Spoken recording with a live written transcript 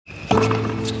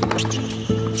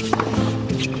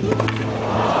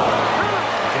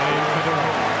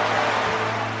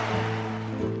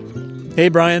Hey,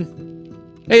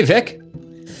 Brian. Hey, Vic.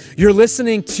 You're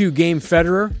listening to Game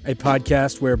Federer, a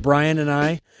podcast where Brian and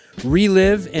I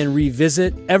relive and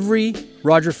revisit every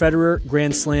Roger Federer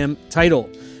Grand Slam title.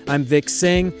 I'm Vic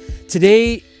Singh.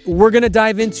 Today, we're going to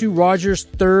dive into Roger's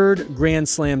third Grand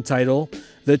Slam title,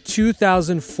 the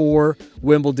 2004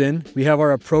 Wimbledon. We have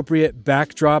our appropriate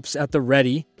backdrops at the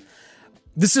ready.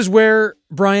 This is where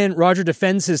Roger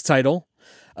defends his title.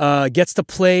 Gets to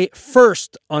play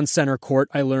first on center court,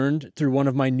 I learned through one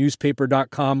of my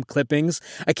newspaper.com clippings.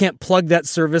 I can't plug that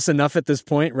service enough at this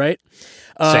point, right?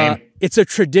 Same. It's a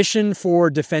tradition for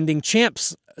defending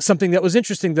champs, something that was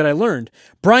interesting that I learned.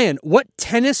 Brian, what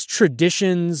tennis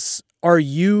traditions are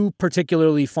you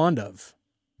particularly fond of?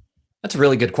 That's a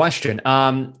really good question.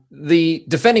 The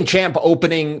defending champ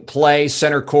opening play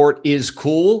center court is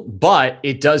cool, but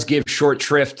it does give short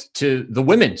shrift to the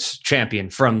women's champion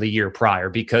from the year prior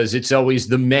because it's always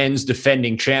the men's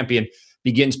defending champion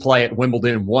begins play at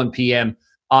Wimbledon 1 p.m.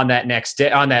 on that next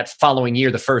day, on that following year,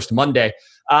 the first Monday.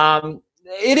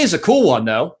 It is a cool one,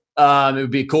 though. It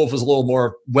would be cool if it was a little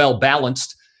more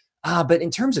well-balanced. But in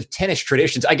terms of tennis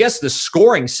traditions, I guess the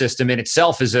scoring system in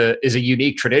itself is a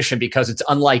unique tradition because it's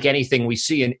unlike anything we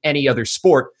see in any other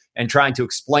sport. And trying to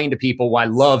explain to people why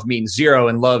love means zero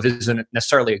and love isn't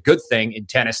necessarily a good thing in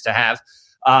tennis to have.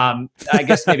 I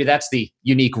guess maybe that's the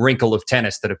unique wrinkle of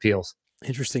tennis that appeals.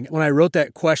 Interesting. When I wrote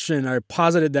that question, I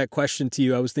posited that question to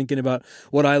you, I was thinking about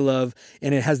what I love,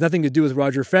 and it has nothing to do with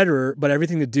Roger Federer, but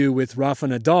everything to do with Rafa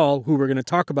Nadal, who we're going to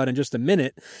talk about in just a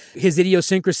minute, his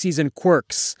idiosyncrasies and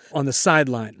quirks on the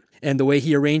sideline and the way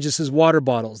he arranges his water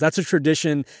bottles. That's a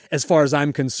tradition as far as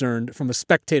I'm concerned from a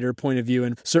spectator point of view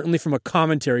and certainly from a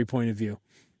commentary point of view.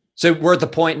 So we're at the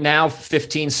point now,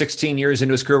 15, 16 years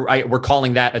into his career, we're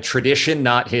calling that a tradition,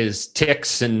 not his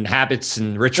tics and habits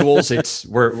and rituals. It's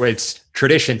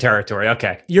tradition territory.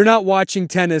 Okay. You're not watching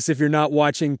tennis if you're not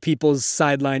watching people's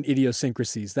sideline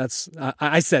idiosyncrasies.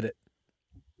 I said it.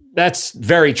 That's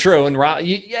very true. And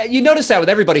you notice that with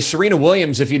everybody. Serena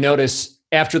Williams, if you notice,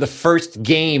 after the first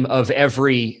game of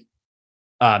every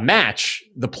match,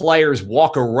 the players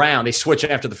walk around. They switch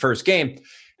after the first game.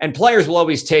 And players will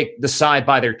always take the side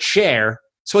by their chair.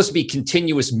 It's supposed to be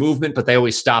continuous movement, but they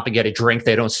always stop and get a drink.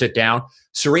 They don't sit down.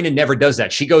 Serena never does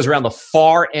that. She goes around the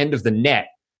far end of the net,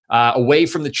 away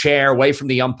from the chair, away from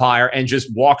the umpire, and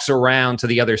just walks around to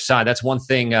the other side. That's one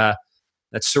thing that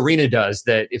Serena does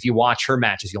that if you watch her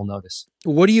matches, you'll notice.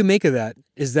 What do you make of that?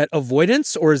 Is that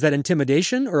avoidance or is that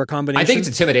intimidation or a combination? I think it's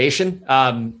intimidation.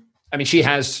 She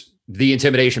has the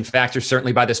intimidation factor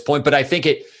certainly by this point, but I think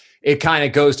it kind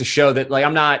of goes to show that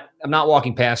I'm not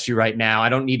walking past you right now. I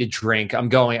don't need a drink.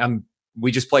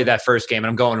 We just played that first game and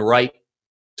I'm going right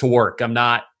to work. I'm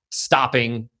not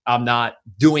stopping. I'm not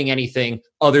doing anything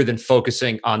other than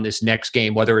focusing on this next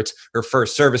game, whether it's her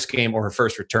first service game or her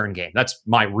first return game. That's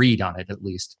my read on it, at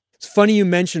least. It's funny you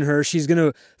mention her. She's going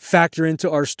to factor into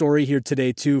our story here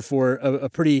today too for a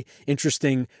pretty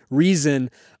interesting reason.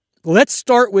 Let's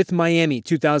start with Miami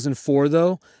 2004,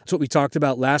 though. That's what we talked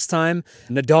about last time.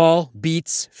 Nadal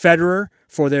beats Federer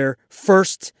for their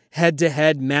first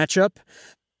head-to-head matchup.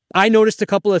 I noticed a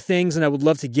couple of things, and I would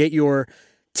love to get your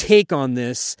take on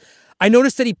this. I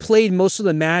noticed that he played most of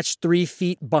the match 3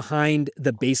 feet behind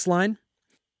the baseline.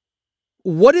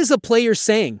 What is a player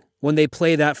saying when they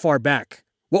play that far back?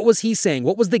 What was he saying?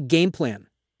 What was the game plan?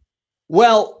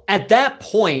 Well, at that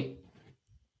point,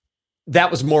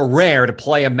 that was more rare to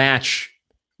play a match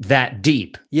that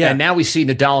deep. Yeah. And now we see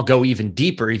Nadal go even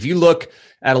deeper. If you look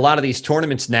at a lot of these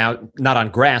tournaments now, not on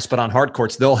grass, but on hard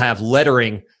courts, they'll have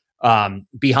lettering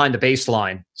behind the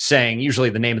baseline saying usually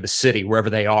the name of the city, wherever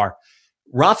they are.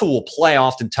 Rafa will play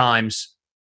oftentimes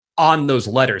on those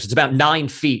letters. It's about 9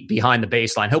 feet behind the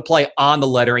baseline. He'll play on the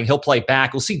lettering. He'll play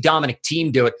back. We'll see Dominic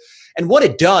Thiem do it. And what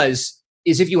it does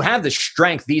is if you have the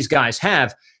strength these guys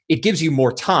have, it gives you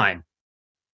more time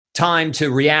to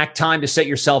react, time to set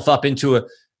yourself up into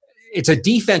it's a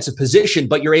defensive position,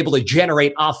 but you're able to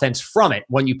generate offense from it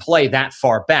when you play that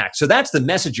far back. So that's the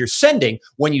message you're sending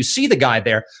when you see the guy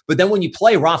there. But then when you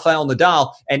play Rafael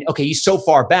Nadal and, okay, he's so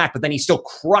far back, but then he's still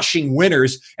crushing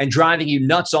winners and driving you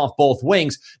nuts off both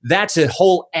wings, that's a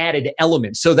whole added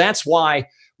element. So that's why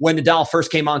when Nadal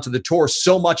first came onto the tour,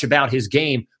 so much about his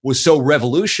game was so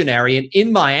revolutionary. And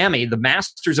in Miami, the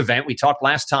Masters event, we talked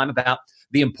last time about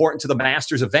the importance of the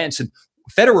Masters events, and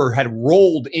Federer had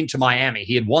rolled into Miami.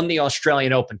 He had won the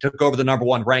Australian Open, took over the number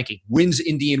one ranking, wins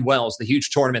Indian Wells, the huge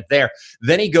tournament there.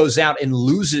 Then he goes out and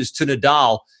loses to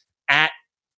Nadal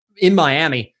in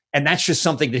Miami. And that's just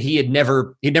something that he'd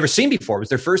never seen before. It was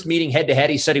their first meeting head to head.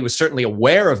 He said he was certainly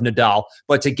aware of Nadal,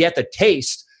 but to get the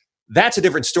taste, that's a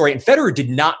different story. And Federer did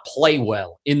not play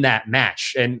well in that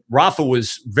match. And Rafa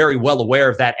was very well aware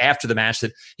of that after the match,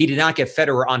 that he did not get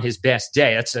Federer on his best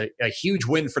day. That's a huge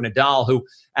win for Nadal, who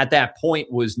at that point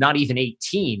was not even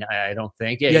 18, I don't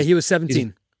think. Yeah, he was 17.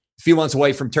 A few months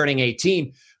away from turning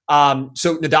 18.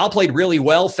 So Nadal played really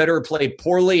well. Federer played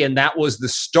poorly. And that was the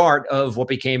start of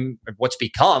what's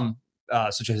become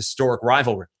such a historic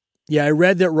rivalry. Yeah, I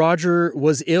read that Roger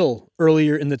was ill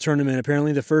earlier in the tournament.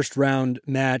 Apparently the first round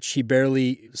match, he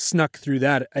barely snuck through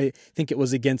that. I think it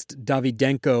was against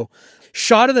Davydenko.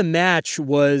 Shot of the match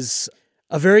was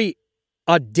a very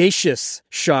audacious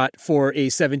shot for a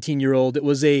 17-year-old. It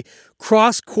was a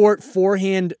cross-court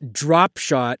forehand drop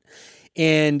shot.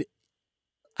 And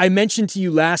I mentioned to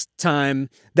you last time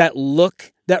that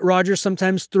look that Roger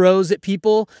sometimes throws at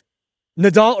people.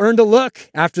 Nadal earned a look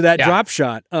after that drop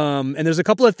shot. And there's a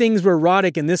couple of things where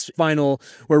Roddick in this final,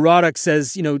 where Roddick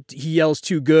says, he yells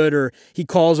too good, or he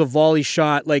calls a volley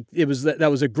shot like that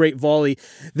was a great volley.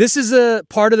 This is a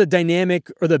part of the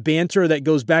dynamic or the banter that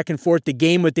goes back and forth, the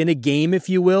game within a game, if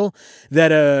you will,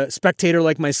 that a spectator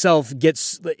like myself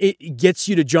gets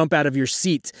you to jump out of your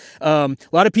seat. A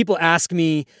lot of people ask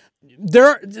me,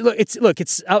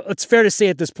 it's fair to say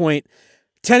at this point,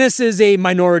 tennis is a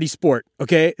minority sport,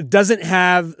 okay? It doesn't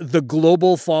have the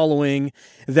global following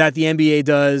that the NBA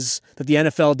does, that the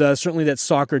NFL does, certainly that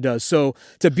soccer does. So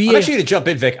to jump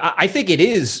in, Vic, I think it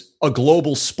is a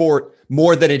global sport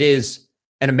more than it is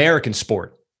an American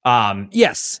sport.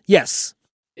 Yes.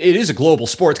 It is a global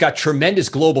sport. It's got tremendous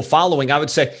global following. I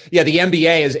would say, the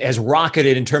NBA has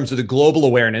rocketed in terms of the global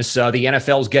awareness. The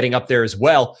NFL is getting up there as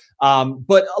well.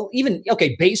 But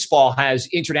baseball has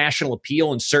international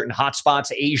appeal in certain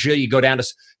hotspots. Asia, you go down to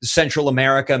Central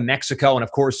America, Mexico, and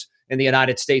of course in the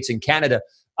United States and Canada.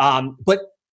 But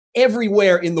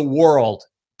everywhere in the world,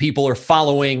 people are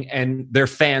following and they're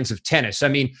fans of tennis. I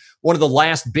mean, one of the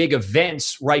last big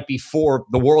events right before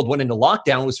the world went into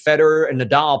lockdown was Federer and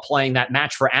Nadal playing that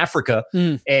match for Africa,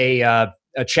 a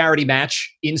charity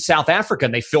match in South Africa,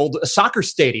 and they filled a soccer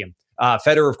stadium.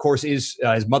 Federer, of course, his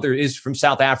mother is from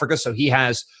South Africa, so he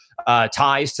has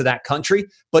ties to that country.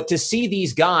 But to see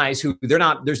these guys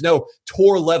there's no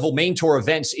main tour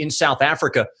events in South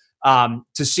Africa,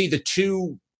 to see the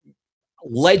two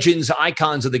legends,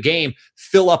 icons of the game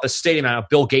fill up a stadium. Now,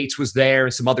 Bill Gates was there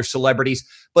and some other celebrities,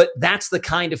 but that's the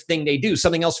kind of thing they do.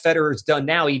 Something else Federer's done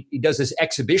now, he does this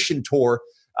exhibition tour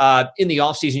in the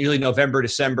offseason, usually November,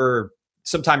 December,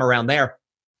 sometime around there.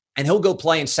 And he'll go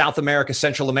play in South America,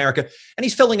 Central America, and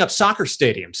he's filling up soccer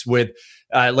stadiums with,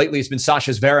 lately it's been Sasha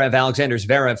Zverev, Alexander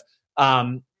Zverev.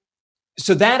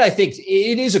 So that, I think,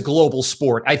 it is a global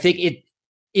sport. I think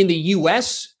in the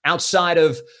U.S., outside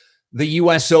of the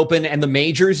U.S. Open and the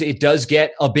majors, it does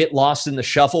get a bit lost in the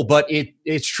shuffle, but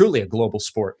it's truly a global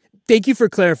sport. Thank you for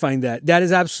clarifying that. That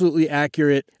is absolutely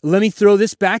accurate. Let me throw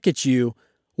this back at you.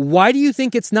 Why do you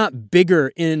think it's not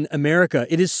bigger in America?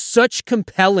 It is such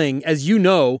compelling, as you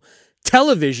know,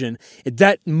 television.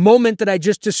 That moment that I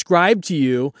just described to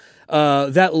you,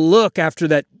 that look after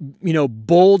that,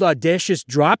 bold, audacious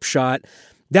drop shot,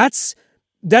 that's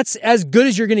as good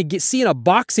as you're going to see in a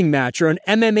boxing match or an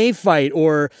MMA fight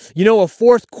or, a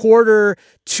fourth quarter,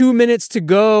 2 minutes to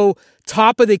go,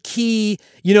 top of the key,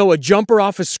 a jumper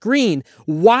off a screen.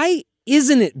 Why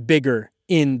isn't it bigger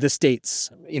in the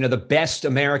States? The best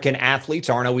American athletes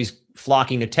aren't always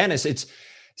flocking to tennis. It's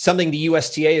something the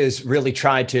USTA has really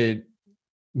tried to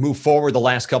move forward the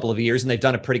last couple of years, and they've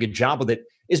done a pretty good job with it,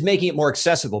 is making it more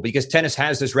accessible, because tennis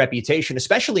has this reputation,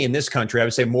 especially in this country, I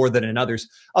would say more than in others,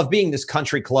 of being this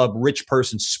country club, rich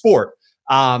person sport.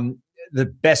 The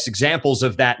best examples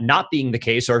of that not being the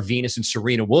case are Venus and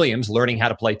Serena Williams learning how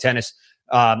to play tennis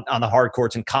on the hard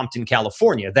courts in Compton,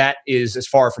 California. That is as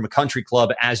far from a country club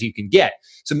as you can get.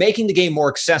 So making the game more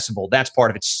accessible, that's part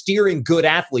of it. Steering good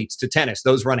athletes to tennis,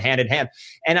 those run hand in hand.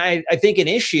 And I think an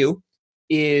issue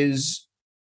is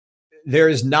there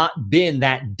has not been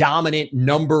that dominant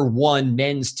number one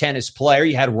men's tennis player.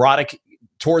 You had Roddick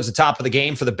towards the top of the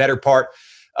game for the better part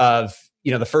of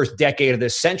the first decade of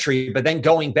this century, but then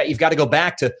going back, you've got to go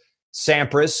back to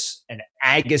Sampras and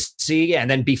Agassi, and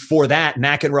then before that,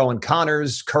 McEnroe and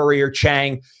Connors, Courier,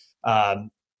 Chang,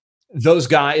 those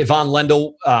guys, Ivan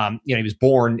Lendl. He was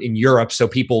born in Europe, so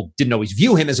people didn't always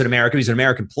view him as an American. He's an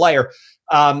American player,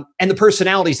 and the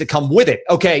personalities that come with it.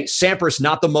 Okay, Sampras,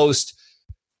 not the most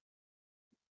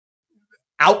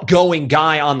outgoing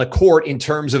guy on the court in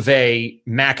terms of a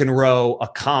McEnroe, a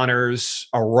Connors,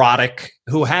 a Roddick,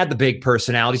 who had the big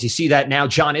personalities. You see that now.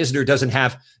 John Isner doesn't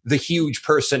have the huge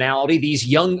personality. These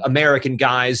young American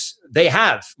guys, they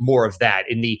have more of that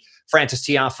in the Francis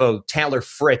Tiafoe, Taylor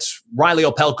Fritz. Riley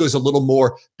Opelka's a little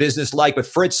more businesslike, but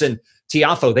Fritz and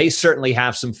Tiafoe, they certainly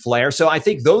have some flair. So I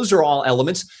think those are all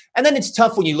elements. And then it's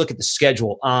tough when you look at the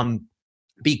schedule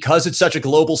because it's such a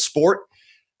global sport.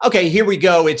 Okay, here we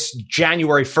go. It's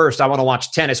January 1st. I want to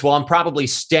watch tennis. Well, I'm probably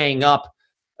staying up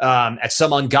at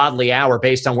some ungodly hour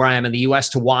based on where I am in the U.S.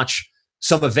 to watch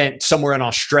some event somewhere in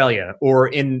Australia or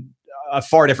in a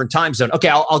far different time zone. Okay,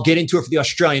 I'll get into it for the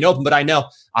Australian Open, but I know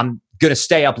I'm going to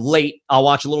stay up late. I'll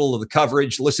watch a little of the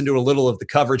coverage, listen to a little of the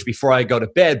coverage before I go to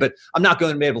bed, but I'm not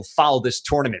going to be able to follow this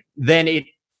tournament. Then it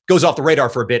goes off the radar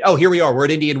for a bit. Oh, here we are. We're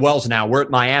at Indian Wells now. We're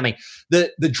at Miami.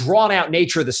 The drawn out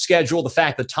nature of the schedule, the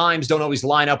fact the times don't always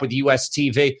line up with US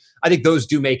TV, I think those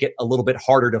do make it a little bit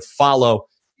harder to follow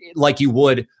like you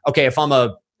would. Okay, if I'm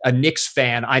a Knicks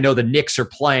fan, I know the Knicks are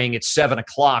playing at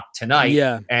 7:00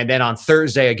 tonight, and then on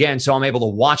Thursday again, so I'm able to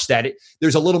watch that.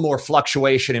 There's a little more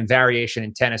fluctuation and variation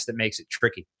in tennis that makes it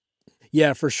tricky.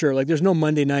 Yeah, for sure. Like there's no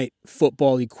Monday night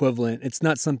football equivalent. It's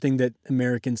not something that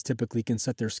Americans typically can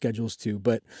set their schedules to,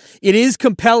 but it is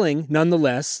compelling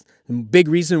nonetheless. Big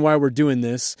reason why we're doing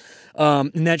this.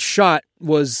 And that shot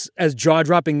was as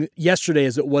jaw-dropping yesterday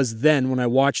as it was then when I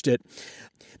watched it.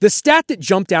 The stat that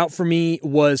jumped out for me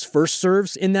was first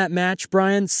serves in that match,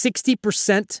 Brian,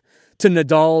 60% to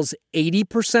Nadal's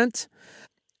 80%.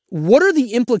 What are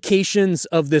the implications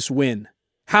of this win?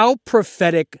 How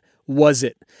prophetic was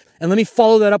it? And let me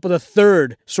follow that up with a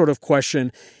third sort of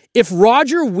question. If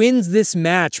Roger wins this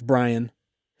match, Brian,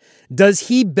 does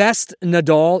he best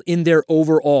Nadal in their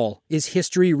overall? Is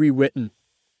history rewritten?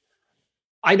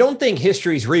 I don't think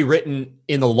history's rewritten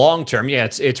in the long term. Yeah,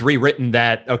 it's rewritten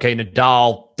that, okay,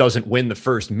 Nadal doesn't win the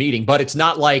first meeting, but it's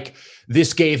not like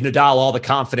this gave Nadal all the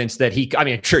confidence that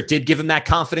sure, it did give him that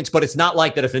confidence, but it's not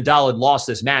like that if Nadal had lost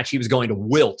this match, he was going to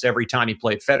wilt every time he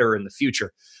played Federer in the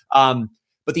future.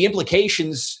 But the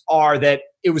implications are that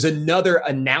it was another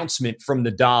announcement from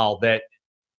Nadal that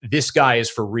this guy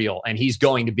is for real and he's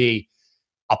going to be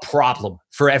a problem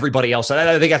for everybody else.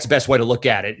 I think that's the best way to look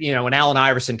at it. You know, when Allen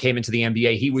Iverson came into the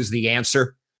NBA, he was the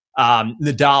answer.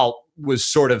 Nadal was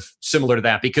sort of similar to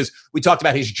that because we talked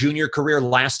about his junior career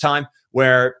last time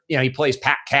where, he plays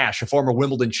Pat Cash, a former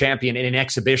Wimbledon champion, in an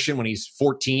exhibition when he's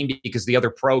 14 because the other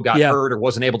pro got hurt or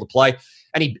wasn't able to play.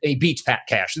 And he beats Pat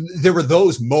Cash. There were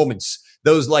those moments,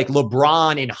 those like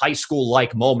LeBron in high school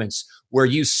like moments where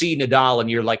you see Nadal and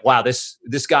you're like, wow, this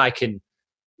guy can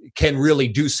really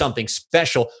do something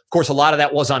special. Of course, a lot of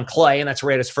that was on clay, and that's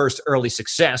where he had his first early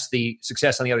success. The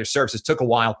success on the other surfaces took a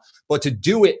while. But to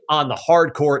do it on the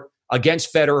hard court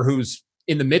against Federer, who's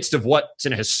in the midst of what's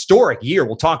an historic year,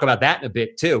 we'll talk about that in a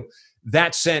bit too,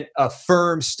 that sent a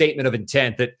firm statement of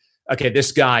intent that, okay,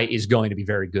 this guy is going to be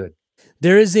very good.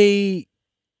 There is a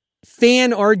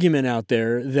fan argument out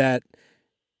there that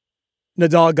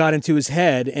Nadal got into his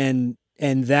head and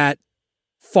that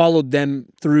followed them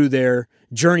through their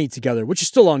journey together, which is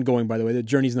still ongoing, by the way. The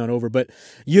journey's not over, but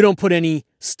you don't put any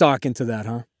stock into that,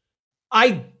 huh?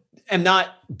 I am not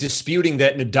disputing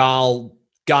that Nadal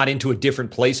got into a different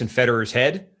place in Federer's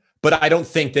head, but I don't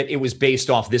think that it was based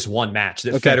off this one match,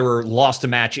 that Federer lost a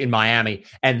match in Miami,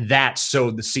 and that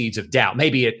sowed the seeds of doubt.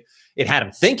 Maybe it had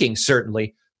him thinking,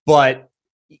 certainly, but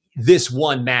this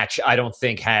one match, I don't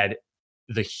think had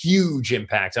the huge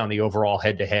impact on the overall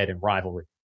head-to-head and rivalry.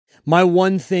 My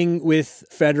one thing with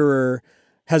Federer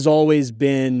has always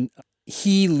been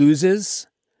he loses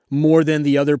more than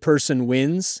the other person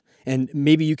wins. And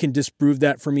maybe you can disprove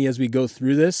that for me as we go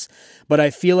through this. But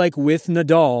I feel like with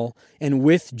Nadal and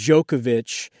with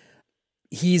Djokovic,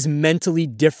 he's mentally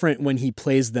different when he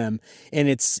plays them. And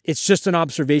it's just an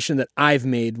observation that I've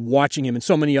made watching him, and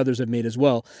so many others have made as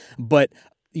well. But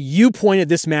you pointed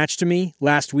this match to me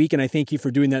last week, and I thank you for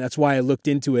doing that. That's why I looked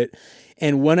into it.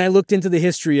 And when I looked into the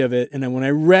history of it, and then when I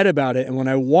read about it, and when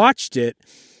I watched it,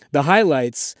 the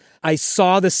highlights, I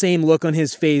saw the same look on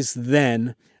his face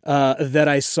then that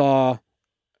I saw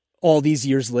all these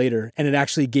years later. And it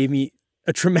actually gave me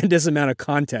a tremendous amount of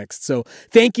context. So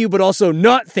thank you, but also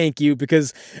not thank you,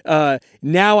 because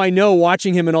now I know,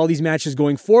 watching him in all these matches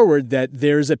going forward, that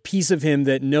there's a piece of him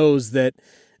that knows that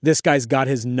this guy's got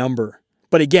his number.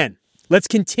 But again, let's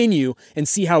continue and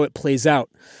see how it plays out.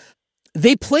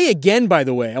 They play again, by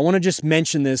the way. I want to just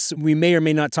mention this. We may or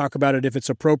may not talk about it if it's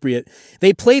appropriate.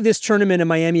 They play this tournament in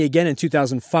Miami again in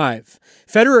 2005.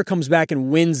 Federer comes back and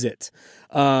wins it.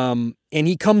 And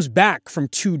he comes back from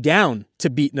 2 down to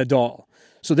beat Nadal.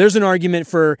 So there's an argument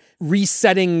for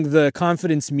resetting the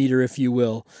confidence meter, if you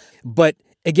will. But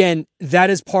again, that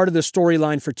is part of the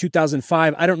storyline for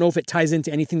 2005. I don't know if it ties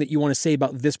into anything that you want to say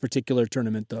about this particular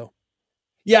tournament, though.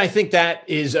 Yeah, I think that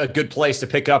is a good place to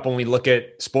pick up when we look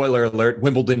at, spoiler alert,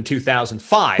 Wimbledon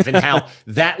 2005 and how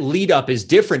that lead up is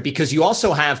different, because you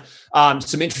also have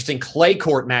some interesting clay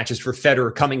court matches for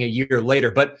Federer coming a year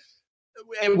later. But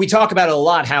we talk about it a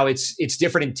lot, how it's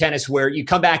different in tennis, where you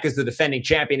come back as the defending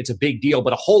champion. It's a big deal,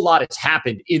 but a whole lot has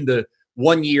happened in the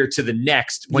 1 year to the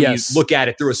next when you look at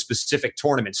it through a specific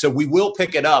tournament. So we will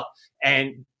pick it up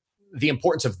and the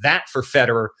importance of that for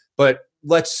Federer, but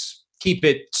let's keep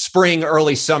it spring,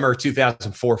 early summer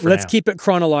 2004 for Let's now. keep it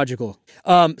chronological.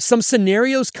 Some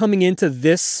scenarios coming into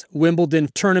this Wimbledon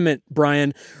tournament,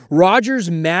 Brian. Roger's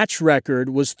match record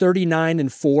was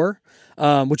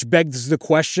 39-4, which begs the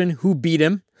question, who beat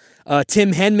him?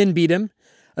 Tim Henman beat him.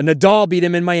 Nadal beat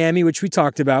him in Miami, which we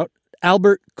talked about.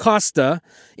 Albert Costa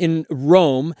in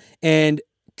Rome, and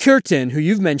Curtin, who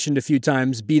you've mentioned a few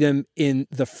times, beat him in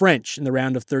the French in the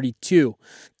round of 32.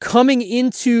 Coming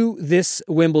into this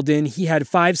Wimbledon, he had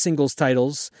 5 singles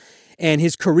titles, and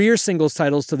his career singles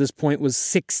titles to this point was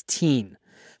 16.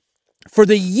 For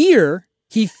the year,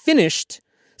 he finished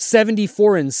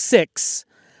 74-6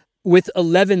 with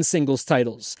 11 singles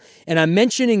titles. And I'm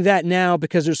mentioning that now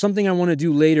because there's something I want to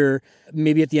do later.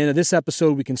 Maybe at the end of this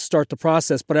episode, we can start the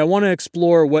process, but I want to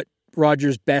explore what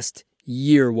Roger's best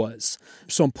year was.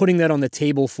 So I'm putting that on the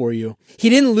table for you. He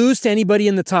didn't lose to anybody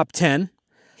in the top 10.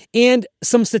 And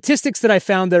some statistics that I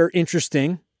found that are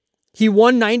interesting. He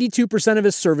won 92% of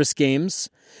his service games,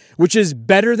 which is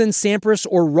better than Sampras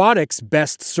or Roddick's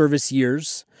best service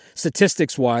years,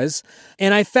 statistics-wise.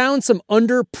 And I found some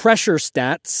under-pressure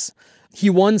stats.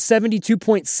 He won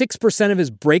 72.6% of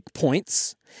his break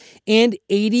points and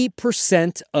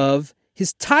 80% of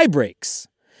his tie breaks.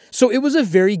 So it was a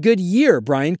very good year,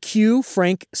 Brian. Cue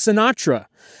Frank Sinatra.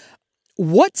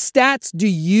 What stats do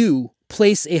you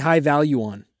place a high value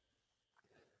on?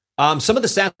 Some of the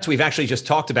stats we've actually just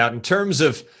talked about in terms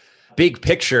of big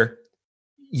picture.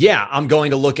 Yeah, I'm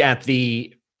going to look at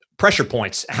the pressure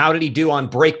points. How did he do on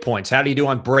break points? How did he do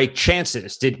on break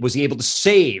chances? Was he able to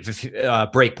save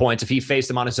break points if he faced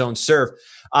them on his own serve?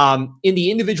 In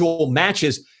the individual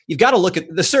matches, you've got to look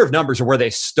at the serve numbers are where they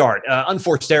start.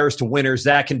 Unforced errors to winners,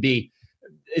 that can be,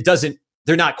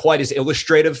 they're not quite as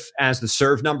illustrative as the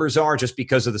serve numbers are just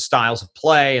because of the styles of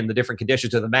play and the different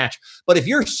conditions of the match. But if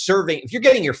you're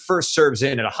getting your first serves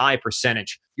in at a high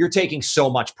percentage, you're taking so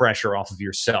much pressure off of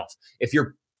yourself. If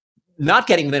you're not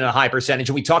getting them in at a high percentage,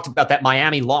 and we talked about that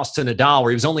Miami loss to Nadal where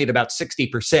he was only at about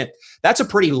 60%, that's a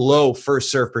pretty low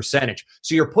first serve percentage.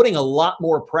 So you're putting a lot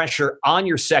more pressure on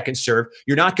your second serve.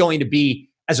 You're not going to be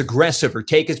as aggressive or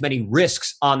take as many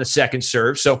risks on the second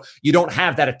serve. So you don't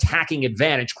have that attacking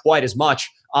advantage quite as much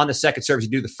on the second serve as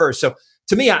you do the first. So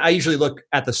to me, I usually look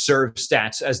at the serve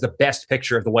stats as the best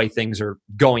picture of the way things are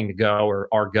going to go or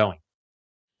are going.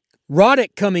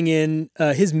 Roddick coming in,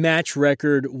 his match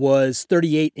record was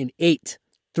 38-8,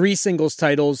 3 singles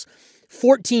titles,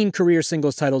 14 career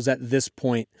singles titles at this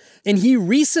point. And he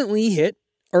recently hit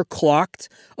or clocked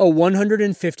a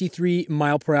 153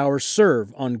 mile per hour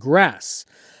serve on grass.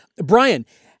 Brian,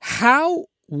 how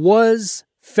was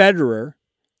Federer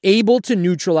able to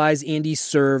neutralize Andy's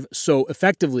serve so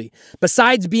effectively?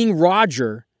 Besides being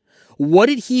Roger, what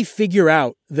did he figure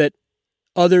out that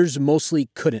others mostly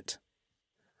couldn't?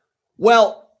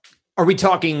 Well, are we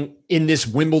talking in this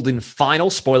Wimbledon final?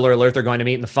 Spoiler alert, they're going to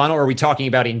meet in the final. Or are we talking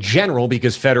about in general?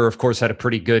 Because Federer, of course, had a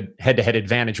pretty good head-to-head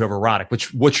advantage over Roddick.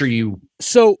 Which are you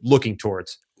looking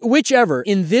towards? Whichever.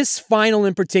 In this final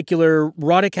in particular,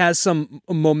 Roddick has some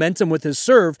momentum with his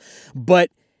serve, but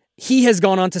he has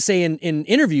gone on to say in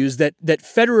interviews that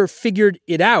Federer figured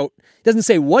it out. Doesn't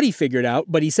say what he figured out,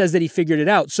 but he says that he figured it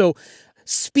out. So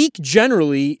speak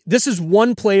generally, this is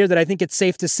one player that I think it's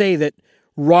safe to say that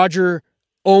Roger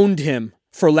owned him,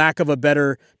 for lack of a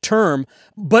better term,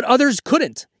 but others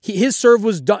couldn't. His serve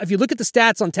was done. If you look at the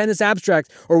stats on Tennis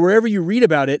Abstract or wherever you read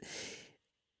about it,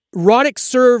 Roddick's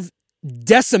serve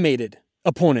decimated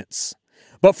opponents.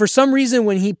 But for some reason,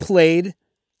 when he played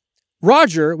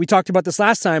Roger, we talked about this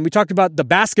last time, we talked about the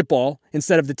basketball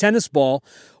instead of the tennis ball.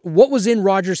 What was in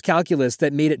Roger's calculus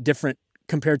that made it different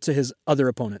compared to his other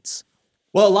opponents?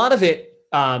 Well, a lot of it,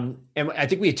 and I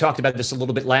think we had talked about this a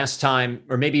little bit last time,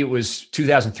 or maybe it was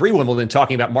 2003 Wimbledon,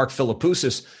 talking about Mark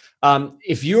Philippoussis.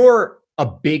 If you're a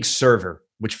big server,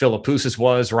 which Philippoussis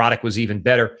was, Roddick was even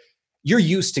better, you're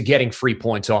used to getting free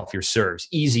points off your serves,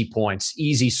 easy points,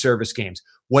 easy service games.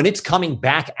 When it's coming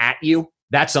back at you,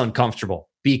 that's uncomfortable.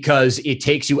 because it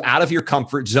takes you out of your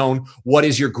comfort zone. What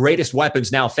is your greatest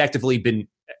weapons now effectively been,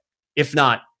 if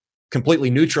not completely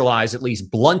neutralized, at least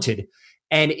blunted.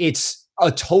 And it's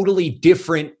a totally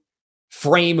different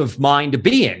frame of mind to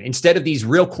be in. Instead of these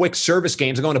real quick service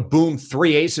games, I'm going to boom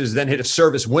 3 aces, then hit a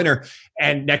service winner.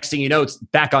 And next thing you know, it's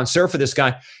back on serve for this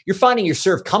guy. You're finding your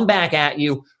serve come back at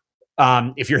you.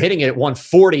 If you're hitting it at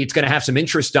 140, it's going to have some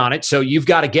interest on it. So you've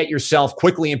got to get yourself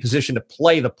quickly in position to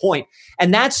play the point.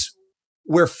 And that's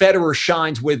where Federer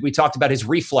shines with, we talked about his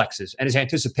reflexes and his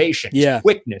anticipation, his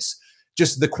quickness,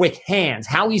 just the quick hands,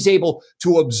 how he's able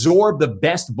to absorb the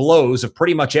best blows of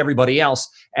pretty much everybody else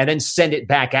and then send it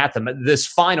back at them. This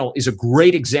final is a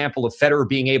great example of Federer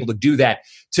being able to do that.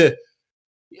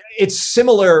 It's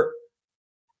similar.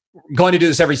 I'm going to do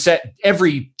this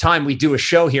every time we do a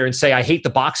show here and say, I hate the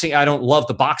boxing. I don't love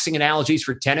the boxing analogies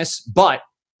for tennis, but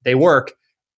they work.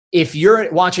 If you're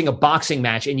watching a boxing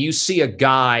match and you see a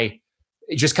guy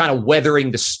just kind of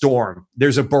weathering the storm,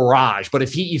 there's a barrage. But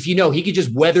if you know he could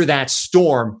just weather that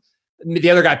storm, the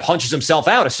other guy punches himself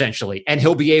out essentially, and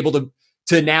he'll be able to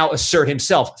now assert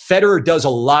himself. Federer does a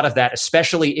lot of that,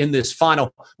 especially in this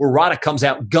final where Roddick comes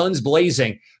out guns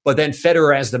blazing. But then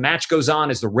Federer, as the match goes on,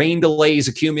 as the rain delays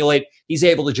accumulate, he's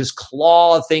able to just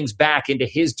claw things back into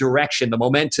his direction, the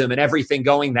momentum and everything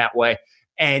going that way,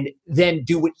 and then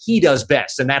do what he does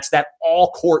best. And that's that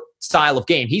all-court style of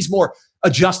game. He's more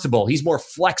adjustable. He's more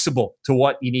flexible to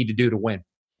what you need to do to win.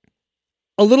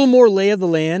 A little more lay of the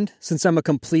land, since I'm a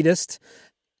completist.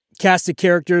 Cast of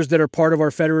characters that are part of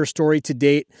our Federer story to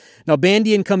date.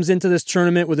 Nalbandian comes into this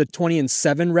tournament with a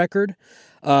 20-7 record,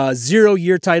 0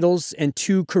 year titles and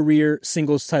 2 career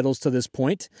singles titles to this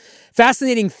point.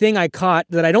 Fascinating thing I caught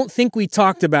that I don't think we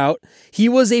talked about, he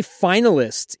was a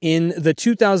finalist in the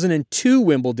 2002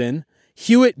 Wimbledon.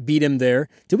 Hewitt beat him there.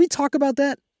 Did we talk about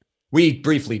that? We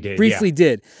briefly did.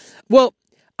 Did. Well,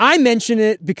 I mention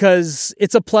it because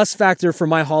it's a plus factor for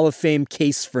my Hall of Fame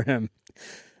case for him.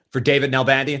 For David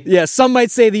Nalbandian? Yeah, some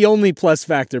might say the only plus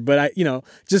factor, but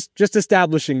just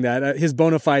establishing that, his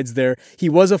bona fides there. He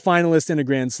was a finalist in a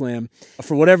Grand Slam,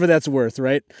 for whatever that's worth,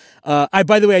 right?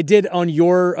 By the way, I did on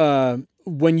your,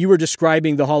 when you were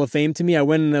describing the Hall of Fame to me, I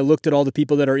went and I looked at all the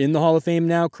people that are in the Hall of Fame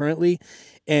now currently,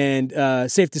 and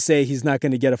safe to say he's not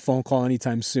going to get a phone call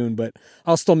anytime soon, but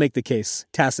I'll still make the case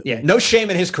tacitly. Yeah, no shame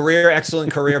in his career,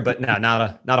 excellent career, but no,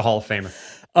 not a Hall of Famer.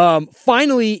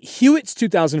 Finally, Hewitt's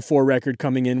 2004 record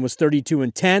coming in was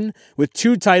 32-10 with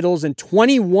 2 titles and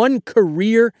 21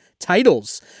 career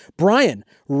titles. Brian,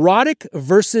 Roddick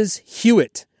versus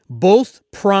Hewitt, both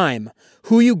prime.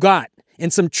 Who you got?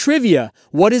 And some trivia.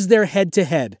 What is their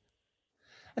head-to-head?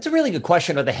 That's a really good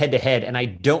question about the head-to-head, and I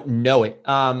don't know it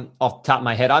off the top of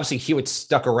my head. Obviously, Hewitt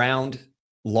stuck around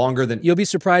longer than... You'll be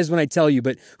surprised when I tell you,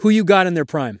 but who you got in their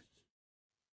prime?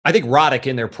 I think Roddick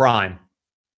in their prime,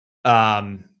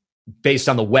 based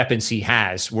on the weapons he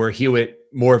has, where Hewitt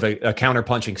more of a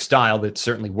counter-punching style that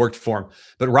certainly worked for him.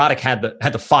 But Roddick had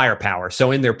the firepower.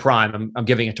 So in their prime, I'm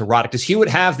giving it to Roddick. Does Hewitt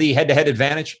have the head-to-head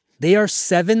advantage? They are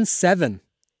 7-7.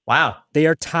 Wow. They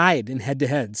are tied in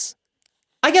head-to-heads.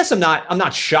 I guess I'm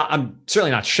not shocked. I'm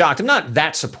certainly not shocked. I'm not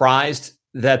that surprised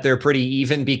that they're pretty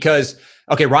even because,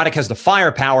 okay, Roddick has the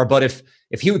firepower, but if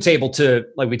Hewitt's able to,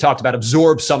 like we talked about,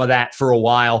 absorb some of that for a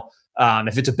while,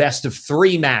 if it's a best of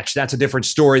 3 match, that's a different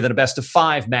story than a best of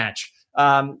 5 match.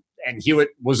 And Hewitt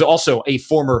was also a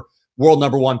former world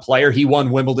number 1 player. He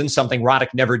won Wimbledon, something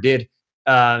Roddick never did.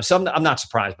 So I'm not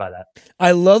surprised by that.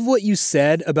 I love what you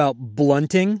said about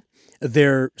blunting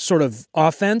their sort of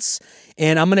offense.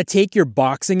 And I'm going to take your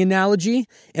boxing analogy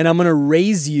and I'm going to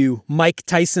raise you Mike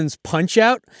Tyson's punch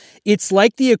out. It's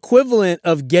like the equivalent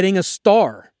of getting a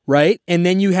star, right? And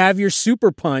then you have your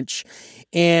super punch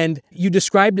and you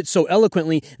described it so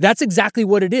eloquently. That's exactly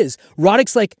what it is.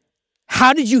 Roddick's like,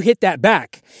 how did you hit that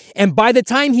back? And by the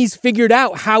time he's figured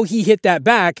out how he hit that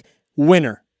back,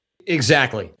 winner.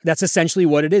 Exactly. That's essentially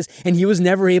what it is. And he was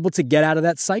never able to get out of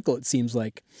that cycle, it seems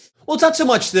like. Well, it's not so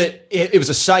much that it was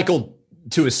a cycle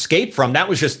to escape from. That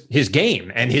was just his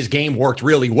game, and his game worked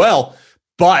really well.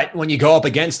 But when you go up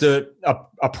against a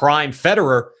prime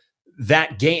Federer,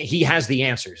 that game, he has the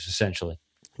answers, essentially.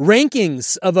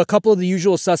 Rankings of a couple of the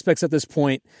usual suspects at this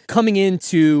point coming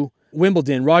into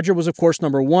Wimbledon. Roger was, of course,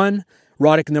 number 1.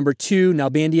 Roddick, number 2.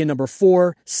 Nalbandian, number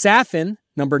 4. Safin,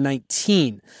 number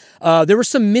 19. There were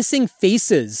some missing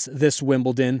faces this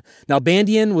Wimbledon.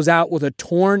 Nalbandian was out with a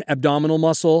torn abdominal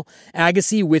muscle.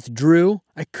 Agassi withdrew.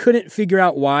 I couldn't figure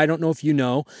out why. I don't know if you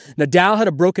know. Nadal had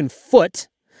a broken foot,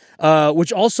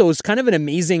 which also is kind of an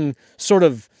amazing sort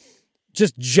of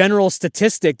just general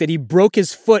statistic that he broke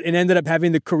his foot and ended up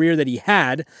having the career that he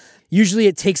had. Usually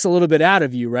it takes a little bit out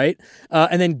of you, right?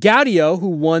 And then Gaudio, who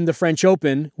won the French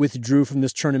Open, withdrew from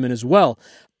this tournament as well.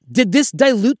 Did this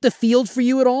dilute the field for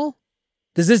you at all?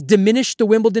 Does this diminish the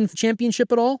Wimbledon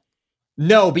championship at all?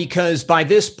 No, because by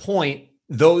this point,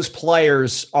 those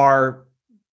players are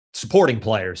supporting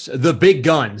players. The big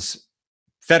guns,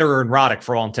 Federer and Roddick,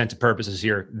 for all intents and purposes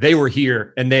here, they were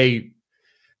here, and they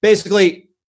basically,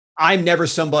 I'm never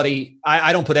somebody,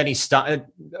 I don't put any stock,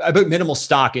 I put minimal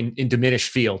stock in diminished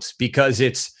fields, because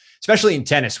it's, especially in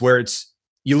tennis where it's,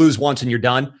 you lose once and you're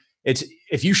done. It's,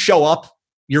 if you show up,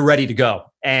 you're ready to go.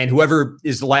 And whoever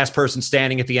is the last person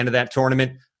standing at the end of that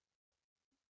tournament,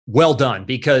 well done,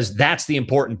 because that's the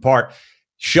important part.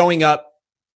 Showing up,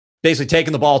 basically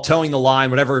taking the ball, towing the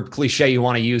line, whatever cliche you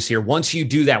want to use here. Once you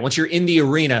do that, once you're in the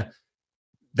arena,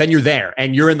 then you're there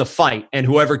and you're in the fight, and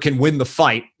whoever can win the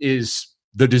fight is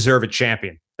the deserved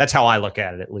champion. That's how I look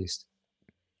at it, at least.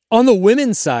 On the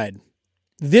women's side,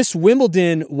 this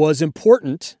Wimbledon was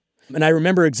important. And I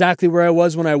remember exactly where I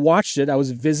was when I watched it. I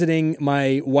was visiting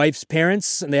my wife's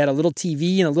parents, and they had a little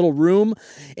TV in a little room,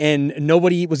 and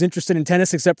nobody was interested in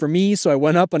tennis except for me. So I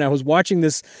went up and I was watching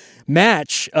this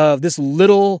match of this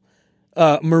little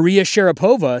Maria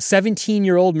Sharapova,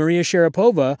 17-year-old Maria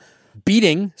Sharapova,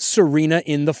 beating Serena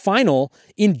in the final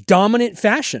in dominant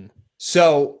fashion.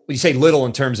 So you say little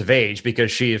in terms of age, because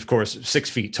she, of course, 6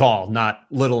 feet tall, not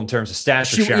little in terms of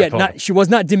stature. She was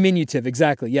not diminutive.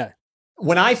 Exactly. Yeah.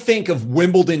 When I think of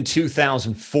Wimbledon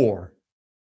 2004,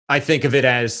 I think of it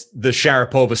as the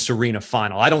Sharapova-Serena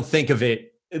final. I don't think of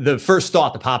it, the first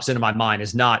thought that pops into my mind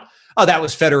is not, oh, that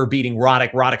was Federer beating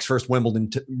Roddick's first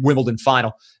Wimbledon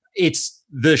final. It's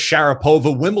the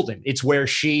Sharapova Wimbledon. It's where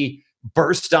she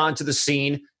burst onto the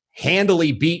scene,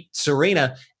 handily beat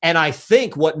Serena. And I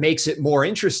think what makes it more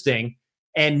interesting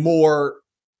and more,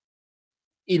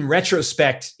 in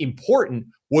retrospect, important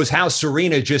was how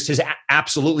Serena just has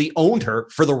absolutely owned her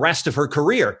for the rest of her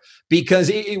career, because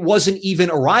it wasn't even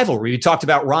a rivalry. You talked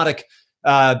about Roddick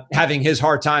having his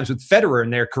hard times with Federer in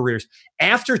their careers.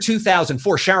 After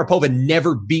 2004, Sharapova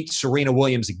never beat Serena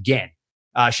Williams again.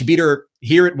 She beat her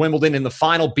here at Wimbledon in the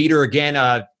final, beat her again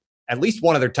at least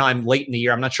one other time late in the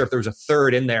year. I'm not sure if there was a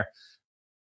third in there.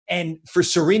 And for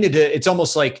Serena it's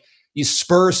almost like you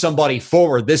spur somebody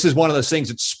forward. This is one of those things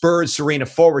that spurred Serena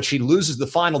forward. She loses the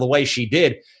final the way she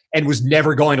did and was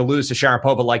never going to lose to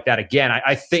Sharapova like that again.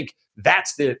 I think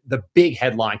that's the big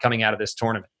headline coming out of this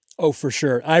tournament. Oh, for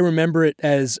sure. I remember it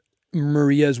as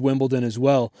Maria's Wimbledon as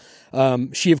well.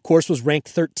 She, of course, was ranked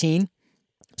 13.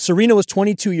 Serena was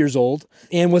 22 years old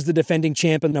and was the defending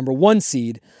champion, number 1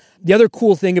 seed. The other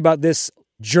cool thing about this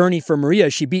journey for Maria,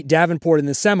 she beat Davenport in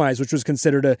the semis, which was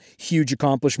considered a huge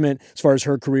accomplishment as far as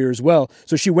her career as well.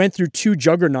 So she went through 2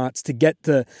 juggernauts to get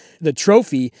the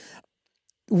trophy.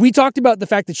 We talked about the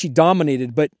fact that she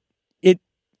dominated, but it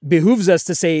behooves us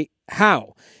to say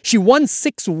how. She won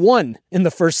 6-1 in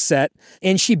the first set,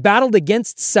 and she battled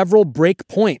against several break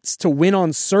points to win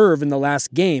on serve in the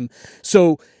last game.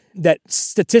 So that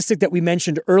statistic that we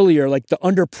mentioned earlier, like the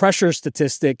under pressure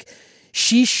statistic,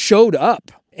 she showed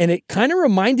up. And it kind of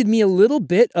reminded me a little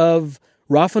bit of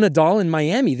Rafa Nadal in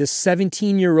Miami, this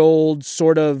 17-year-old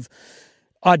sort of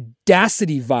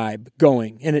audacity vibe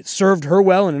going. And it served her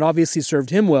well, and it obviously served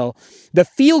him well. The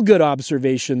feel-good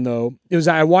observation, though,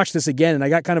 I watched this again, and I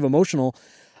got kind of emotional.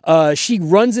 She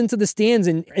runs into the stands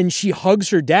and she hugs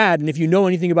her dad. And if you know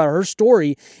anything about her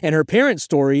story and her parents'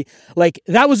 story, like,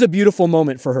 that was a beautiful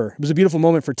moment for her. It was a beautiful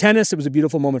moment for tennis. It was a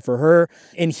beautiful moment for her.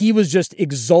 And he was just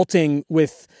exulting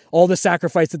with all the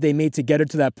sacrifice that they made to get her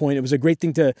to that point. It was a great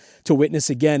thing to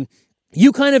witness again.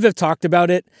 You kind of have talked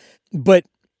about it, but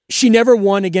she never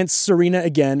won against Serena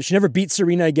again. She never beat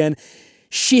Serena again.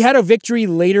 She had a victory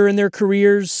later in their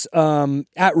careers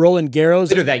at Roland Garros.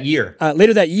 Later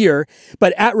that year.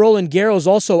 But at Roland Garros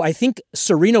also, I think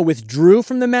Serena withdrew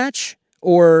from the match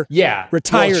or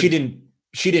retired. Well,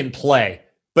 she didn't play.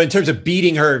 But in terms of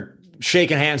beating her,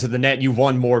 shaking hands at the net, you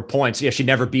won more points. Yeah, she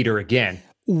never beat her again.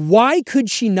 Why could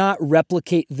she not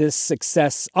replicate this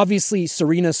success? Obviously,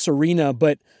 Serena,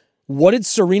 but what did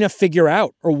Serena figure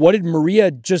out? Or what did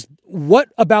Maria what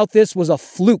about this was a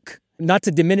fluke? Not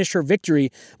to diminish her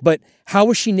victory, but how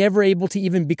was she never able to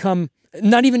even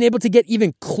not even able to get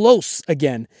even close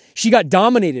again? She got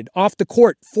dominated off the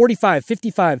court, 45,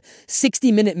 55,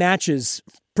 60-minute matches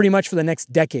pretty much for the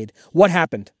next decade. What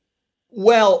happened?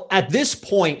 Well, at this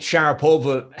point,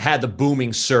 Sharapova had the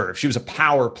booming serve. She was a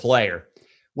power player.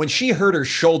 When she hurt her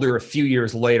shoulder a few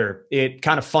years later, it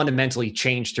kind of fundamentally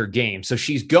changed her game. So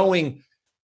she's going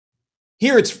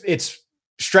here. It's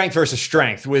strength versus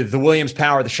strength with the Williams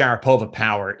power, the Sharapova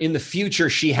power. In the future,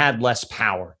 she had less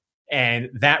power, and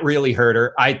that really hurt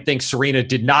her. I think Serena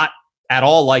did not at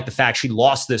all like the fact she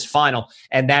lost this final,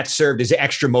 and that served as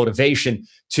extra motivation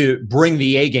to bring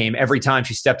the A game every time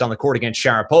she stepped on the court against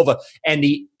Sharapova. And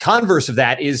the converse of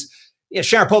that is,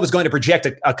 Sharapova is going to project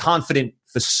a confident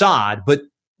facade, but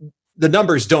the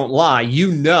numbers don't lie.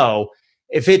 You know,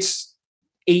 if it's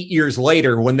 8 years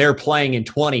later when they're playing in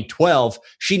 2012,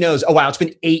 she knows, oh, wow, it's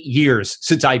been 8 years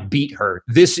since I beat her.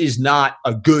 This is not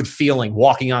a good feeling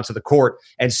walking onto the court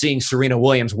and seeing Serena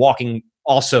Williams walking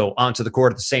also onto the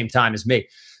court at the same time as me.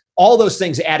 All those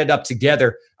things added up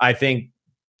together, I think,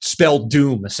 spelled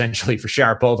doom essentially for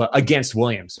Sharapova against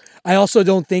Williams. I also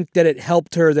don't think that it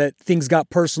helped her that things got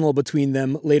personal between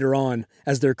them later on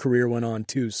as their career went on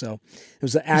too. So it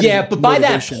was an added but by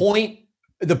that point,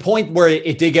 the point where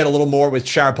it did get a little more with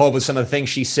Sharapova, some of the things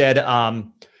she said,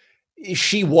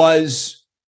 she was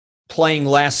playing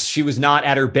less. She was not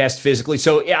at her best physically.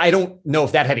 So I don't know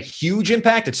if that had a huge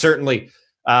impact. It certainly,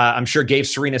 I'm sure, gave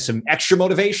Serena some extra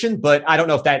motivation, but I don't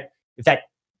know if that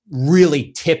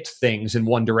really tipped things in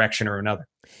one direction or another.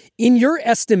 In your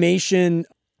estimation,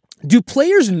 do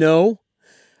players know?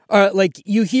 Like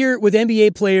you hear with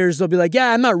NBA players, they'll be like,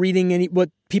 yeah, I'm not reading what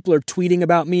people are tweeting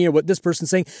about me or what this person's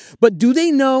saying. But do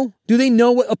they know? Do they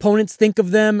know what opponents think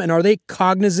of them? And are they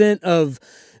cognizant of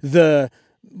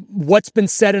what's been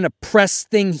said in a press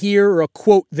thing here or a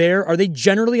quote there? Are they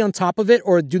generally on top of it,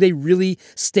 or do they really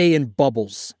stay in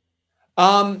bubbles?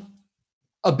 A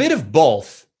bit of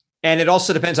both. And it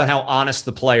also depends on how honest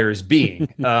the player is being.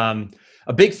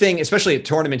 A big thing, especially at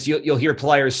tournaments, you'll hear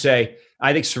players say,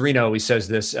 I think Serena always says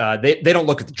this, they don't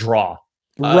look at the draw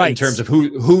right. In terms of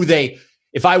who they,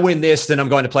 if I win this, then I'm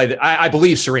going to play that. I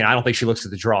believe Serena. I don't think she looks at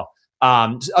the draw.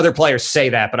 Other players say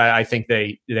that, but I think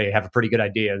they have a pretty good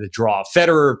idea of the draw.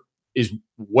 Federer is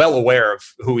well aware of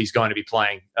who he's going to be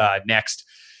playing next.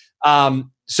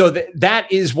 So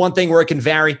that is one thing where it can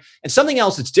vary. And something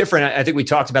else that's different, I think we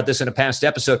talked about this in a past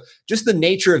episode, just the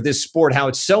nature of this sport, how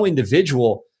it's so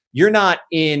individual. You're not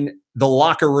in the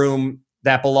locker room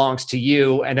that belongs to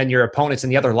you and then your opponent's in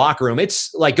the other locker room.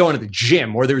 It's like going to the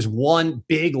gym where there's one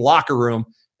big locker room,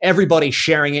 everybody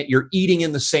sharing it. You're eating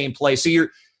in the same place. So you're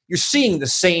seeing the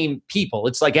same people.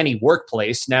 It's like any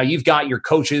workplace. Now you've got your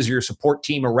coaches, your support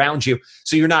team around you.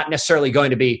 So you're not necessarily going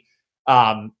to be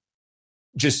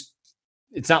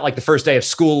it's not like the first day of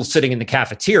school sitting in the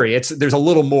cafeteria. There's a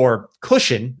little more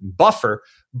cushion, buffer,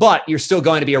 but you're still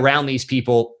going to be around these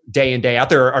people day in, day out.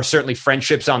 There are certainly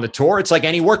friendships on the tour. It's like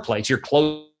any workplace. You're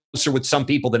closer with some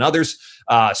people than others,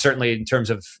 certainly in terms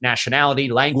of nationality,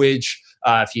 language,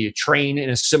 if you train in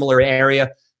a similar area.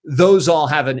 Those all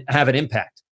have an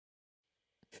impact.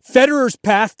 Federer's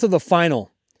path to the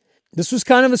final. This was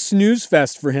kind of a snooze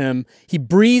fest for him. He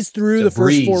breezed through the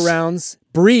first 4 rounds,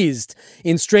 breezed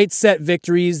in straight set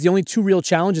victories. The only 2 real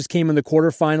challenges came in the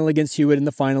quarterfinal against Hewitt and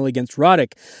the final against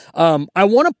Roddick. I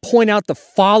want to point out the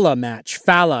Fala match.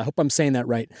 Fala, I hope I'm saying that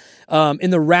right. In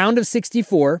the round of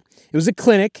 64, it was a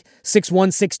clinic, 6-1,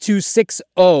 6-2,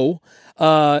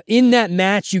 6-0. In that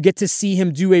match, you get to see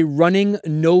him do a running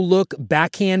no-look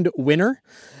backhand winner.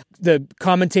 The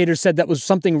commentator said that was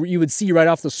something you would see right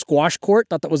off the squash court.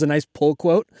 Thought that was a nice pull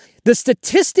quote. The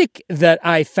statistic that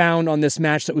I found on this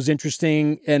match that was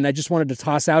interesting, and I just wanted to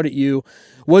toss out at you,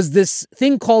 was this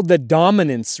thing called the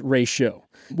dominance ratio,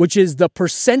 which is the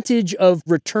percentage of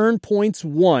return points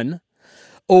won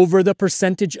over the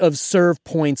percentage of serve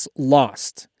points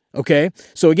lost. Okay?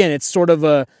 So again, it's sort of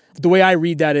the way I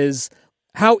read that is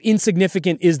how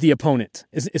insignificant is the opponent,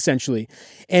 essentially.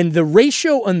 And the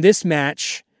ratio on this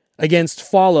match against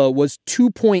Fala was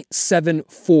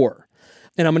 2.74.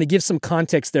 And I'm going to give some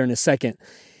context there in a second.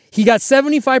 He got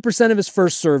 75% of his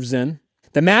first serves in.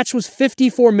 The match was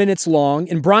 54 minutes long.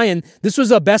 And Brian, this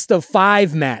was a best of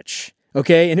 5 match.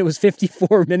 Okay. And it was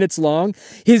 54 minutes long.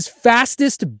 His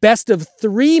fastest best of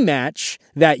 3 match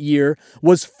that year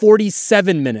was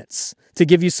 47 minutes. To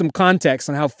give you some context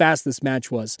on how fast this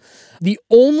match was. The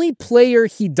only player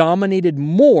he dominated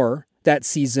more that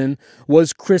season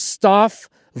was Christoph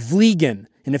Vliegen.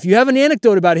 And if you have an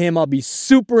anecdote about him, I'll be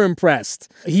super impressed.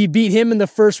 He beat him in the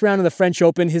first round of the French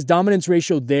Open. His dominance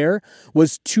ratio there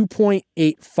was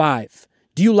 2.85.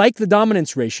 Do you like the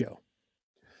dominance ratio?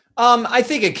 I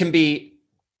think it can be,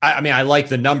 I like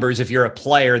the numbers. If you're a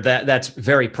player, that's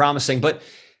very promising. But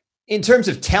in terms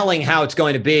of telling how it's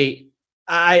going to be,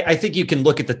 I think you can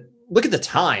look at the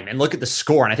time and look at the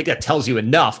score. And I think that tells you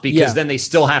enough because then they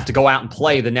still have to go out and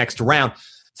play the next round.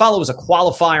 Fala was a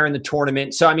qualifier in the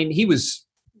tournament. So, he was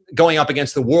going up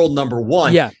against the world number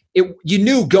 1. Yeah. you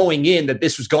knew going in that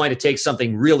this was going to take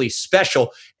something really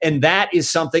special. And that is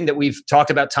something that we've talked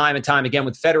about time and time again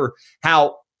with Federer,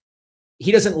 how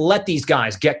he doesn't let these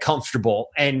guys get comfortable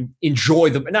and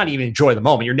not even enjoy the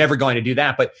moment. You're never going to do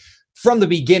that. But from the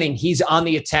beginning, he's on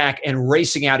the attack and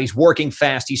racing out. He's working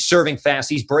fast. He's serving fast.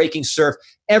 He's breaking serve.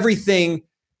 Everything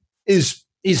is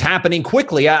happening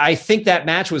quickly. I think that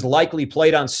match was likely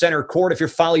played on center court. If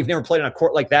you've never played on a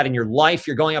court like that in your life,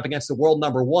 you're going up against the world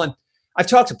number one. I've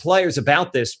talked to players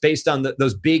about this based on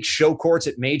those big show courts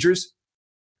at majors.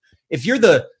 If you're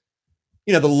the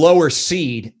lower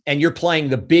seed and you're playing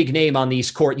the big name on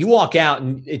these court, you walk out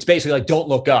and it's basically like, don't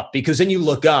look up, because then you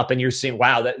look up and you're seeing,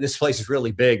 wow, this place is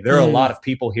really big. There are a lot of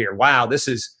people here. Wow, this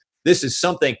is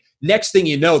something. Next thing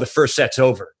you know, the first set's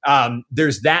over.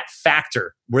 There's that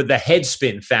factor, where the head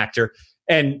spin factor,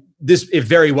 and it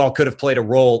very well could have played a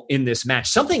role in this match.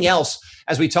 Something else,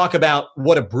 as we talk about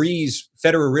what a breeze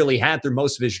Federer really had through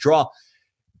most of his draw,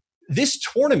 this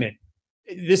tournament,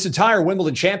 this entire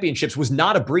Wimbledon Championships was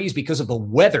not a breeze because of the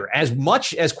weather. As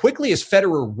quickly as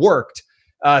Federer worked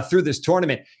through this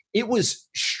tournament, it was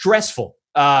stressful.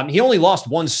 He only lost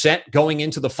one set going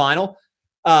into the final,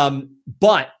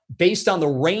 but based on the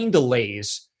rain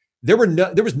delays, there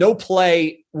was no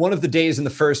play one of the days in the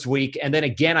first week, and then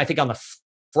again, I think on the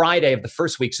Friday of the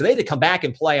first week. So they had to come back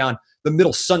and play on the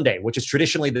middle Sunday, which is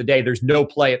traditionally the day there's no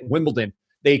play at Wimbledon.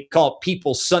 They call it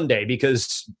People's Sunday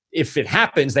because if it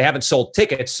happens, they haven't sold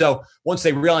tickets. So once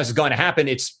they realize it's going to happen,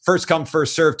 it's first come,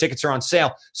 first serve. Tickets are on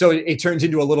sale. So it turns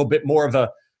into a little bit more of a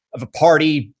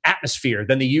party atmosphere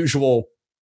than the usual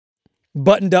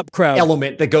buttoned up crowd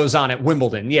element that goes on at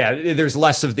Wimbledon. Yeah, there's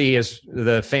less of as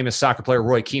the famous soccer player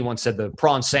Roy Keane once said, the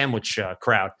prawn sandwich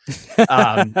crowd.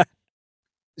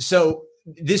 So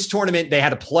this tournament, they had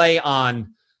to play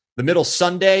on the middle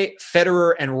Sunday.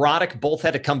 Federer and Roddick both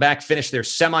had to come back, finish their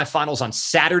semifinals on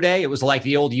Saturday. It was like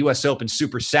the old U.S. Open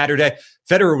Super Saturday.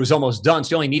 Federer was almost done, so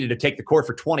he only needed to take the court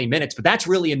for 20 minutes. But that's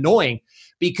really annoying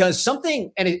because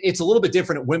it's a little bit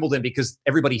different at Wimbledon because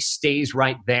everybody stays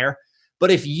right there.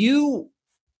 But if you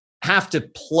have to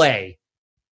play,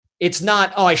 it's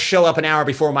not, I show up an hour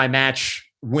before my match,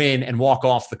 win, and walk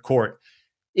off the court.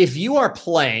 If you are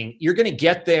playing, you're going to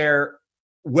get there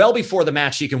well before the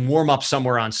match. So you can warm up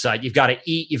somewhere on site. You've got to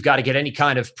eat. You've got to get any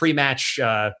kind of pre-match,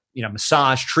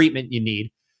 massage treatment you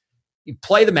need. You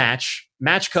play the match.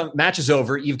 Match is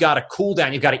over. You've got to cool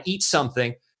down. You've got to eat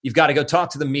something. You've got to go talk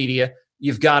to the media.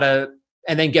 You've got to,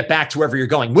 and then get back to wherever you're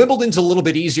going. Wimbledon's a little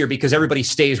bit easier because everybody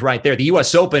stays right there. The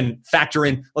U.S. Open factor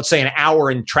in, let's say, an hour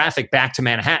in traffic back to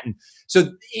Manhattan.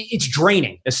 So it's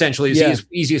draining, essentially, is the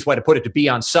easiest way to put it, to be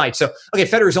on site. So, okay,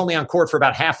 Federer's only on court for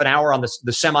about half an hour on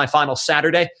the semifinal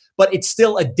Saturday, but it's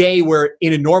still a day where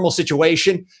in a normal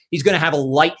situation, he's going to have a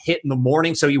light hit in the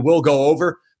morning, so he will go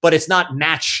over, but it's not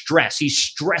match stress. He's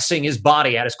stressing his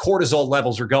body out. His cortisol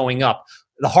levels are going up.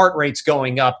 The heart rate's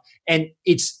going up, and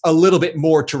it's a little bit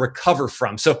more to recover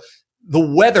from. So the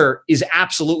weather is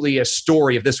absolutely a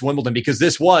story of this Wimbledon because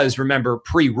this was, remember,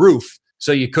 pre-roof,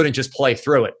 so you couldn't just play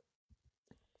through it.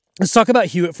 Let's talk about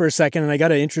Hewitt for a second, and I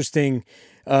got an interesting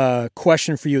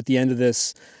question for you at the end of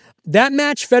this. That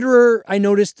match, Federer, I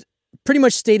noticed, pretty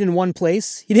much stayed in one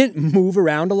place. He didn't move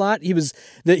around a lot.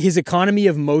 His economy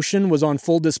of motion was on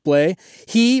full display.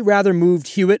 He rather moved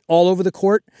Hewitt all over the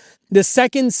court. The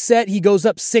second set, he goes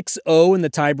up 6-0 in the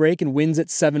tiebreak and wins at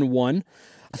 7-1.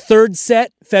 Third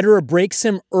set, Federer breaks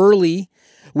him early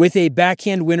with a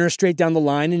backhand winner straight down the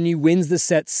line, and he wins the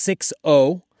set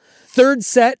 6-0. Third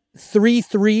set,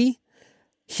 3-3.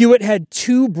 Hewitt had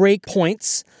 2 break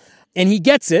points, and he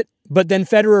gets it, but then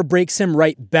Federer breaks him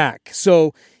right back.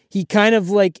 So he kind of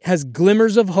has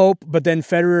glimmers of hope, but then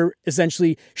Federer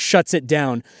essentially shuts it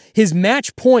down.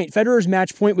 Federer's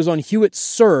match point was on Hewitt's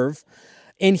serve,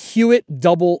 and Hewitt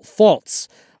double faults.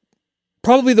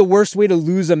 Probably the worst way to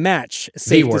lose a match,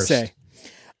 safe to say.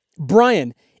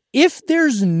 Brian, if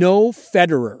there's no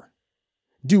Federer,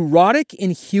 do Roddick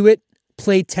and Hewitt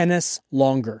play tennis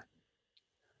longer?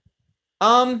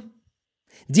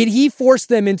 Did he force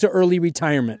them into early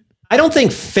retirement? I don't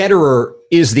think Federer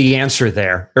is the answer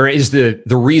there, or is the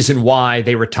reason why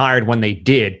they retired when they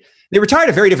did. They retired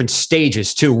at very different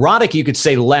stages, too. Roddick, you could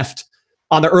say, left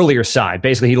on the earlier side.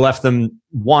 Basically, he left them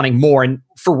wanting more. And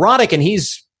for Roddick, and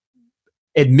he's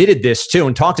admitted this, too,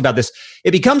 and talked about this,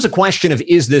 it becomes a question of,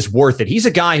 is this worth it? He's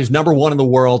a guy who's number one in the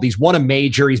world. He's won a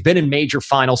major. He's been in major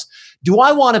finals. Do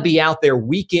I want to be out there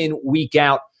week in, week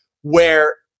out,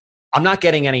 where I'm not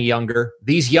getting any younger.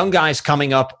 These young guys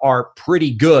coming up are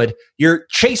pretty good. You're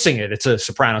chasing it. It's a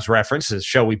Sopranos reference, a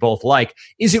show we both like.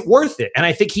 Is it worth it? And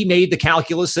I think he made the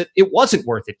calculus that it wasn't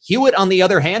worth it. Hewitt, on the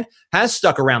other hand, has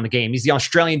stuck around the game. He's the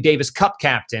Australian Davis Cup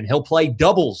captain. He'll play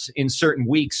doubles in certain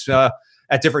weeks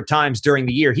at different times during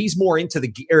the year. He's more into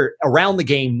around the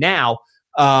game now.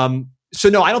 So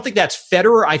no, I don't think that's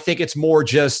Federer. I think it's more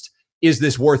just, is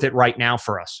this worth it right now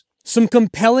for us? Some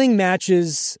compelling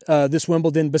matches this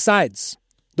Wimbledon besides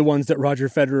the ones that Roger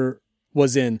Federer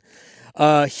was in.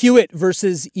 Hewitt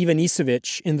versus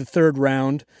Ivanisevic in the third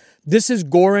round. This is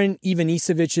Goran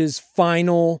Ivanisevic's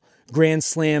final Grand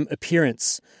Slam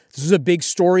appearance. This was a big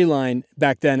storyline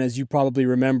back then, as you probably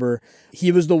remember.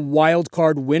 He was the wild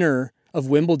card winner of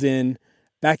Wimbledon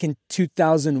back in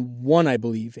 2001, I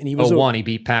believe. And he was he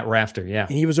beat Pat Rafter, yeah.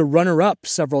 And he was a runner-up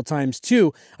several times,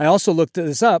 too. I also looked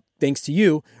this up, thanks to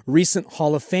you, recent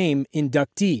Hall of Fame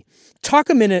inductee. Talk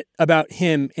a minute about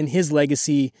him and his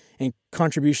legacy and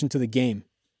contribution to the game.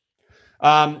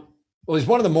 Well, he's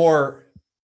one of the more,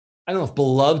 I don't know if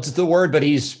beloved's the word, but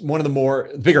he's one of the more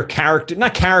bigger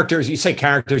not characters. You say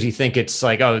characters, you think it's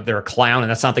like, oh, they're a clown, and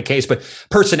that's not the case, but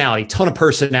personality, ton of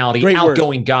personality, Great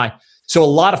outgoing word. Guy. So a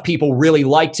lot of people really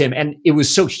liked him, and it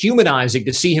was so humanizing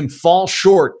to see him fall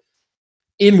short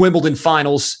in Wimbledon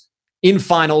finals,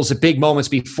 at big moments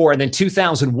before. And then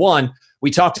 2001, we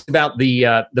talked about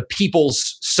the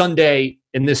People's Sunday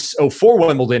in this 04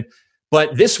 Wimbledon,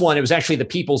 but this one, it was actually the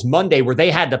People's Monday, where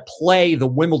they had to play the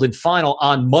Wimbledon final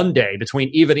on Monday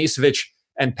between Ivanisevic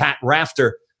and Pat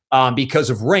Rafter because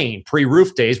of rain,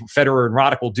 pre-roof days. Federer and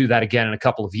Roddick will do that again in a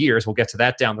couple of years. We'll get to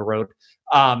that down the road.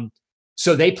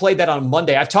 So they played that on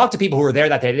Monday. I've talked to people who were there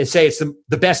that day. They say it's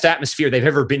the best atmosphere they've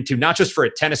ever been to, not just for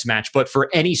a tennis match, but for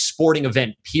any sporting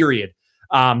event, period.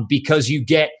 Because you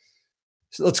get,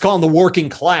 let's call them the working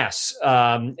class.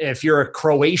 If you're a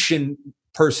Croatian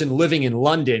person living in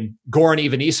London, Goran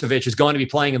Ivanisevic is going to be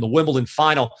playing in the Wimbledon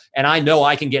final, and I know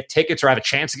I can get tickets or have a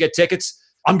chance to get tickets.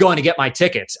 I'm going to get my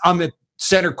tickets. I'm at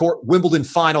center court, Wimbledon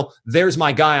final. There's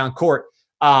my guy on court.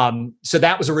 So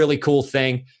that was a really cool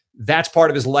thing. That's part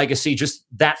of his legacy, just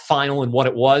that final and what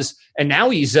it was. And now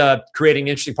he's creating an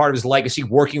interesting part of his legacy,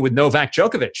 working with Novak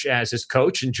Djokovic as his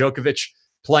coach, and Djokovic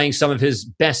playing some of his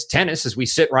best tennis as we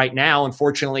sit right now.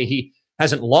 Unfortunately, he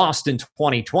hasn't lost in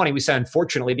 2020. We say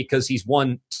unfortunately because he's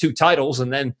won 2 titles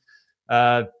and then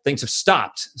things have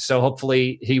stopped. So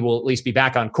hopefully he will at least be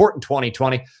back on court in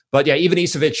 2020. But yeah,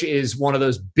 Ivanisevic is one of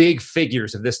those big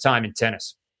figures of this time in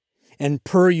tennis. And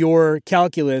per your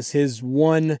calculus, his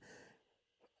one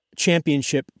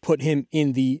championship put him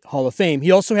in the Hall of Fame. He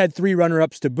also had 3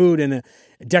 runner-ups to boot and a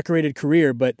decorated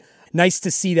career, but nice to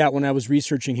see that when I was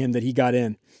researching him that he got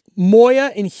in.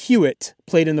 Moya and Hewitt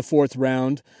played in the 4th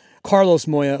round. Carlos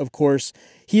Moya, of course.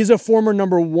 He is a former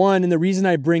number 1, and the reason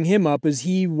I bring him up is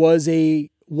he was a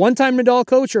one-time Nadal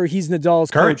coach, or he's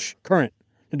Nadal's coach? Current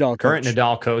Nadal coach. Current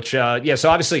Nadal coach. So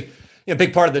obviously, a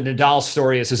big part of the Nadal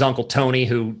story is his uncle Tony,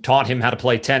 who taught him how to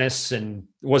play tennis and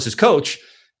was his coach.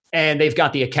 And they've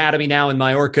got the academy now in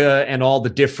Mallorca and all the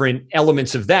different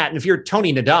elements of that. And if you're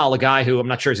Tony Nadal, a guy who I'm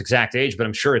not sure his exact age, but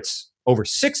I'm sure it's over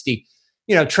 60,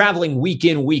 traveling week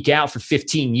in, week out for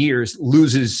 15 years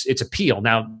loses its appeal.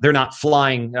 Now, they're not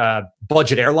flying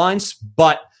budget airlines,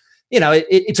 but,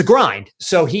 it's a grind.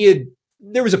 So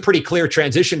there was a pretty clear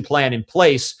transition plan in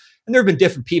place. And there have been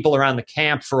different people around the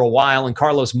camp for a while, and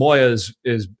Carlos Moya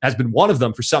has been one of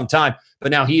them for some time.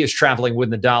 But now he is traveling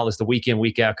with Nadal as the week in,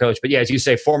 week out coach. But yeah, as you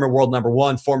say, former world number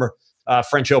 1, former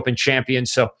French Open champion.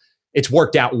 So it's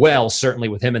worked out well, certainly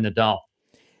with him and Nadal.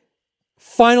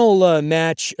 Final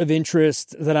match of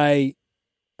interest that I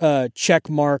check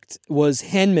marked was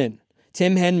Henman.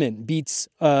 Tim Henman beats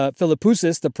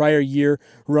Philippoussis, the prior year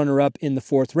runner-up in the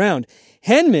 4th round.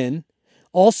 Henman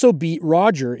also beat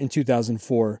Roger in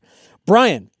 2004.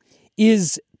 Brian,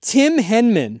 is Tim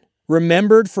Henman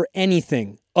remembered for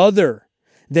anything other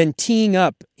than teeing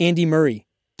up Andy Murray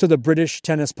to the British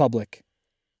tennis public?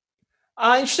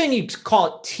 Interesting you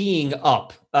call it teeing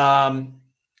up.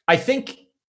 I think,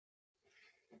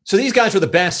 so these guys were the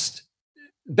best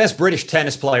British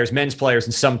tennis players, men's players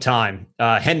in some time.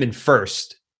 Henman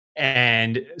first.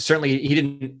 And certainly he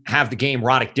didn't have the game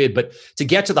Roddick did, but to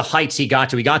get to the heights he got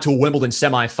to a Wimbledon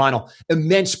semifinal,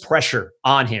 immense pressure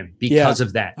on him because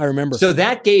of that. I remember. So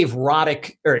that gave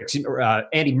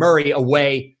Andy Murray a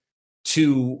way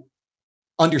to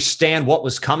understand what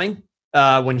was coming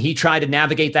when he tried to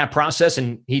navigate that process,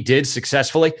 and he did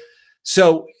successfully.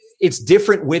 So it's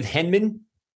different with Henman,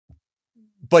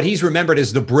 but he's remembered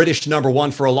as the British number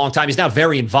 1 for a long time. He's now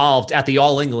very involved at the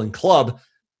All England Club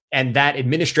and that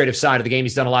administrative side of the game.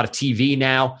 He's done a lot of TV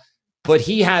now. but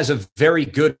he has a very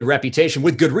good reputation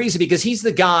with good reason because he's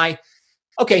the guy.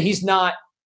 Okay, he's not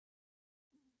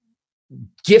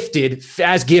gifted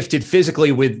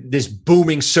physically with this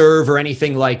booming serve or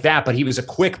anything like that, but he was a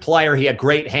quick player. He had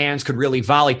great hands, could really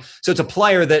volley. So it's a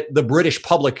player that the British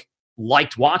public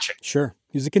liked watching. Sure.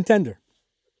 He was a contender.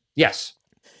 Yes.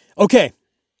 Okay.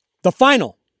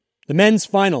 The men's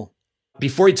final.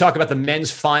 Before you talk about the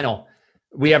men's final,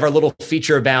 we have our little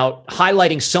feature about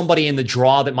highlighting somebody in the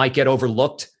draw that might get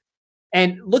overlooked.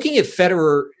 And looking at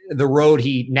Federer, the road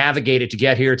he navigated to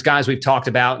get here, it's guys we've talked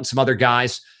about and some other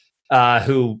guys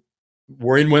who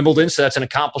were in Wimbledon, so that's an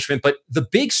accomplishment. But the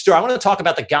big star, I want to talk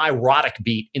about the guy Roddick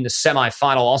beat in the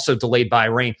semifinal, also delayed by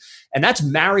rain, and that's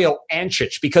Mario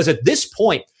Ancic. Because at this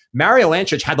point, Mario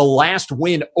Ancic had the last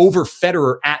win over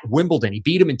Federer at Wimbledon. He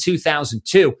beat him in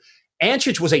 2002.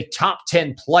 Ancic was a top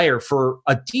 10 player for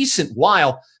a decent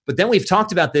while, but then we've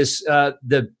talked about this,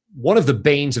 one of the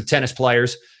banes of tennis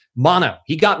players, mono.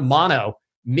 He got mono,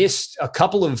 missed a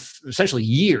couple of essentially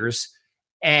years.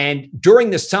 And during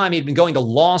this time, he'd been going to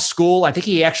law school. I think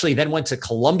he actually then went to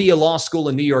Columbia Law School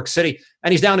in New York City,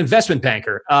 and he's now an investment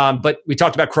banker. But we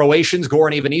talked about Croatians,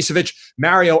 Goran Ivanisevic.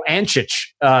 Mario Ancic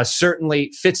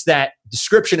certainly fits that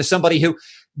description as somebody who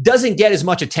doesn't get as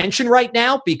much attention right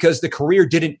now because the career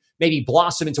didn't maybe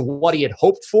blossom into what he had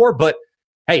hoped for. But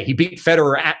hey, he beat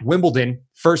Federer at Wimbledon,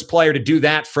 first player to do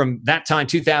that from that time,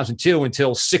 2002,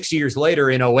 until 6 years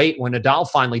later in 2008 when Nadal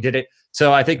finally did it.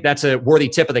 So I think that's a worthy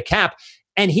tip of the cap.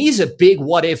 And he's a big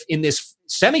what if in this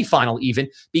semifinal even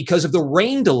because of the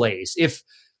rain delays. If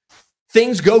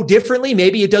things go differently,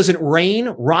 maybe it doesn't rain,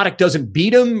 Roddick doesn't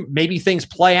beat him, maybe things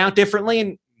play out differently,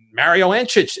 and Mario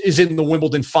Ancic is in the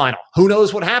Wimbledon final. Who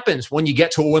knows what happens when you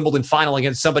get to a Wimbledon final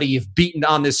against somebody you've beaten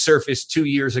on this surface 2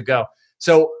 years ago.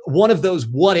 So one of those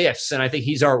what ifs, and I think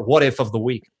he's our what if of the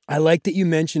week. I like that you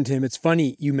mentioned him. It's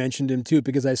funny you mentioned him too,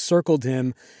 because I circled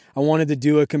him. I wanted to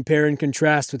do a compare and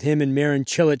contrast with him and Marin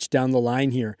Cilic down the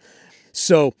line here.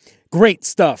 So great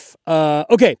stuff.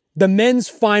 Okay, the men's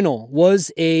final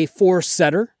was a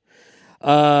 4-setter.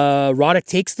 Roddick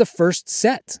takes the first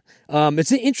set.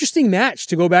 It's an interesting match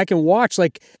to go back and watch.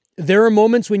 Like, there are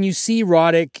moments when you see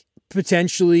Roddick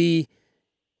potentially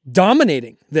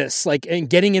dominating this, like, and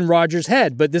getting in Roger's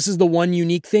head. But this is the one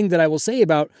unique thing that I will say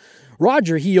about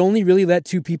Roger. He only really let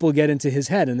two people get into his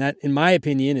head, and that, in my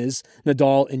opinion, is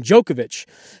Nadal and Djokovic.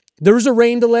 There was a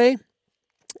rain delay.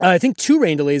 I think 2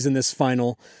 rain delays in this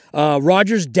final.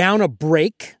 Roger's down a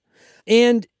break.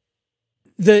 And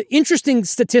the interesting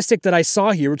statistic that I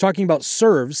saw here, we're talking about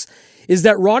serves, is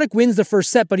that Roddick wins the first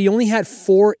set, but he only had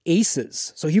 4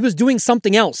 aces. So he was doing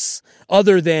something else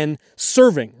other than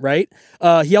serving, right?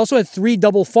 He also had 3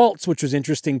 double faults, which was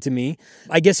interesting to me.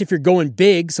 I guess if you're going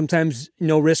big, sometimes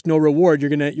no risk, no reward, you're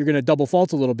gonna double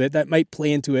fault a little bit. That might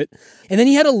play into it. And then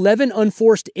he had 11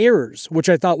 unforced errors, which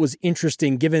I thought was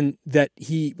interesting given that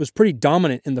he was pretty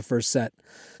dominant in the first set.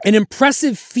 An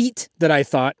impressive feat that I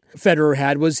thought Federer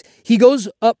had was he goes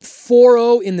up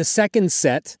 4-0 in the second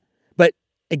set, but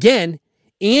again,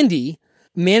 Andy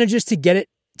manages to get it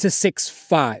to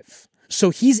 6-5. So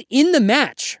he's in the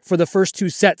match for the first 2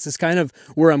 sets is kind of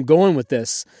where I'm going with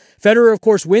this. Federer, of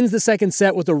course, wins the second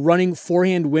set with a running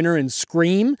forehand winner and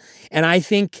scream. And I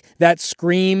think that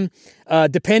scream,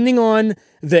 depending on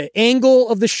the angle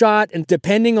of the shot and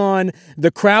depending on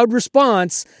the crowd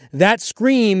response, that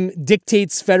scream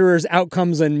dictates Federer's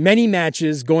outcomes in many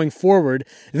matches going forward.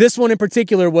 This one in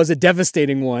particular was a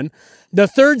devastating one. The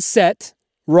third set,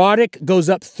 Roddick goes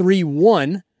up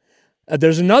 3-1.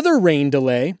 There's another rain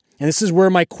delay. And this is where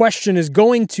my question is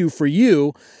going to for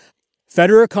you.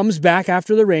 Federer comes back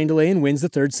after the rain delay and wins the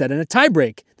third set in a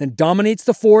tiebreak, then dominates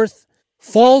the fourth,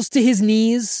 falls to his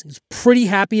knees. He's pretty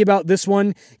happy about this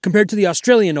one compared to the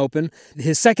Australian Open,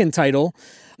 his second title.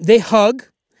 They hug,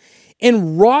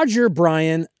 and Roger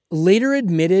Bryan later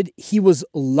admitted he was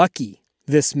lucky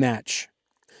this match.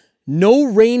 No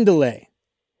rain delay.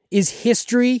 Is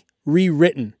history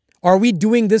rewritten? Are we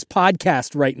doing this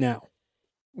podcast right now?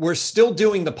 We're still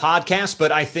doing the podcast,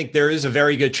 but I think there is a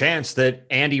very good chance that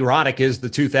Andy Roddick is the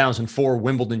 2004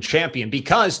 Wimbledon champion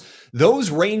because those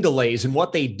rain delays and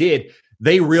what they did,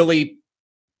 they really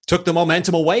took the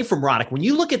momentum away from Roddick. When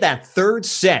you look at that third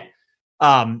set,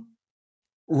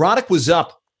 Roddick was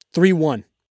up 3-1,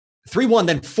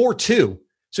 then 4-2.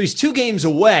 So he's 2 games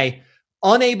away,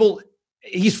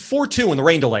 he's 4-2 when the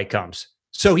rain delay comes.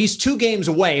 So he's 2 games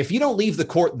away. If you don't leave the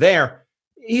court there,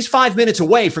 he's 5 minutes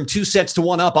away from 2 sets to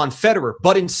 1 up on Federer,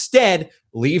 but instead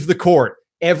leave the court.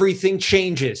 Everything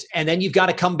changes. And then you've got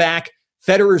to come back.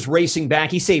 Federer's racing back.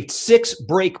 He saved 6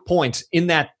 break points in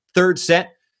that third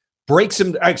set, breaks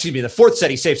him. Excuse me, the fourth set,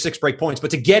 he saved 6 break points.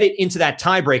 But to get it into that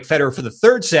tiebreak, Federer for the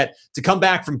third set, to come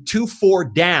back from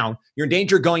 2-4 down, you're in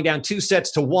danger of going down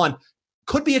 2-1,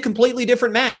 could be a completely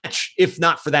different match if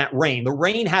not for that rain. The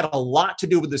rain had a lot to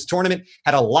do with this tournament,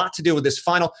 had a lot to do with this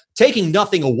final, taking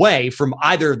nothing away from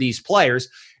either of these players.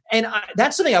 And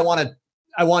that's something I wanted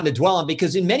to dwell on,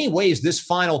 because in many ways, this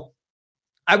final,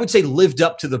 I would say, lived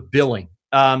up to the billing.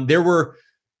 There were,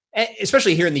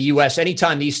 especially here in the U.S.,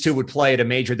 anytime these two would play at a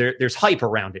major, there's hype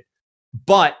around it.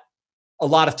 But a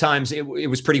lot of times it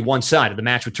was pretty one-sided. The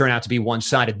match would turn out to be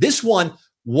one-sided. This one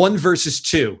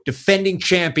 1-2, defending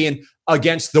champion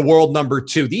against the world number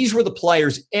 2. These were the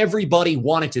players everybody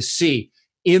wanted to see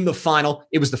in the final.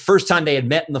 It was the first time they had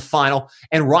met in the final,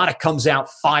 and Roddick comes out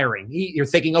firing. You're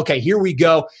thinking, okay, here we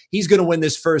go. He's going to win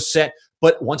this first set.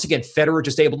 But once again, Federer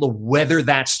just able to weather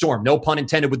that storm. No pun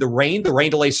intended with the rain. The rain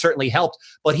delay certainly helped,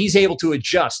 but he's able to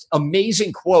adjust.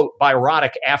 Amazing quote by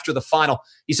Roddick after the final.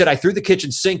 He said, "I threw the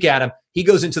kitchen sink at him. He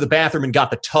goes into the bathroom and got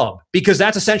the tub," because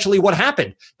that's essentially what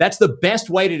happened. That's the best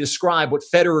way to describe what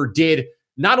Federer did,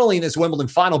 not only in this Wimbledon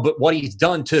final, but what he's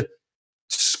done to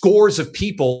scores of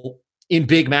people in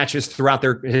big matches throughout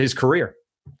his career.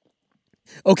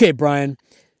 Okay, Brian,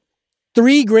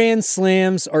 3 Grand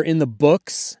Slams are in the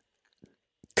books.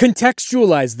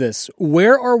 Contextualize this.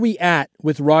 Where are we at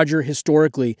with Roger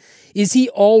historically? Is he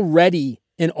already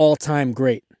an all-time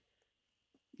great?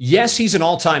 Yes, he's an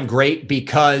all-time great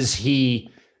because he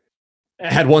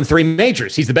had won 3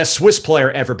 majors. He's the best Swiss player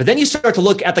ever. But then you start to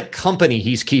look at the company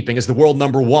he's keeping as the world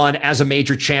number 1, as a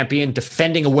major champion,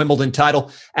 defending a Wimbledon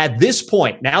title. At this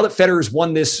point, now that Federer's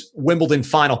won this Wimbledon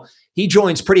final, he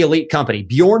joins pretty elite company.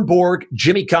 Bjorn Borg,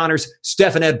 Jimmy Connors,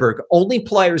 Stefan Edberg, only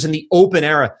players in the Open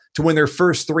era to win their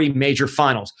first 3 major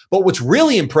finals. But what's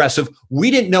really impressive,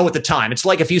 we didn't know at the time. It's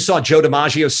like if you saw Joe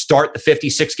DiMaggio start the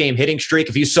 56-game hitting streak,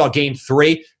 if you saw game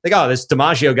 3, like, oh, this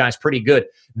DiMaggio guy's pretty good.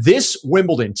 This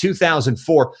Wimbledon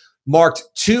 2004 marked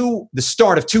the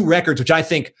start of 2 records, which I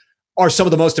think are some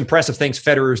of the most impressive things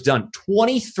Federer's done.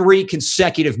 23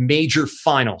 consecutive major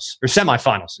finals, or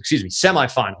semifinals.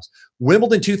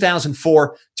 Wimbledon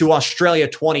 2004 to Australia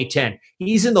 2010.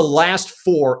 He's in the last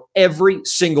 4 every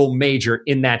single major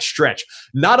in that stretch.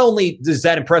 Not only is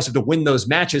that impressive to win those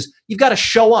matches, you've got to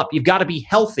show up. You've got to be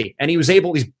healthy. And he's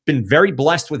been very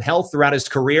blessed with health throughout his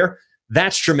career.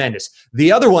 That's tremendous.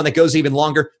 The other one that goes even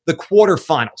longer, the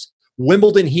quarterfinals.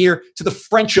 Wimbledon here to the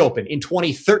French Open in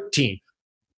 2013.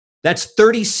 That's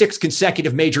 36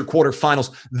 consecutive major quarterfinals.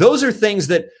 Those are things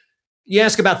that you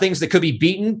ask about, things that could be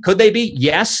beaten. Could they be?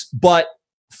 Yes. But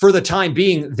for the time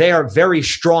being, they are very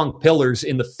strong pillars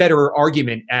in the Federer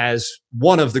argument as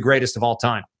one of the greatest of all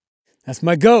time. That's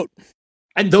my GOAT.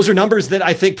 And those are numbers that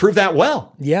I think prove that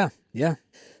well. Yeah.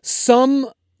 Some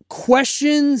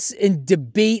questions and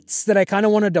debates that I kind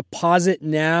of want to deposit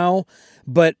now,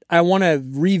 but I want to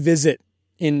revisit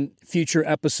in future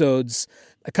episodes.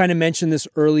 I kind of mentioned this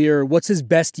earlier. What's his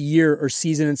best year or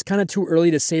season? It's kind of too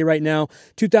early to say right now.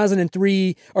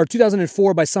 2003 or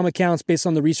 2004, by some accounts, based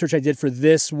on the research I did for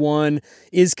this one,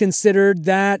 is considered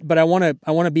that. But I want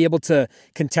to be able to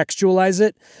contextualize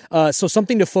it. So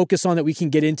something to focus on that we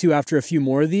can get into after a few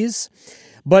more of these.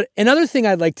 But another thing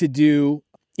I'd like to do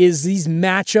is these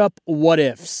matchup what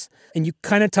ifs. And you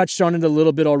kind of touched on it a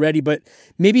little bit already, but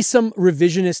maybe some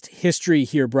revisionist history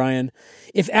here, Brian.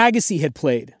 If Agassi had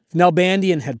played, if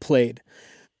Nalbandian had played,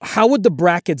 how would the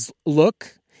brackets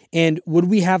look? And would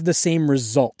we have the same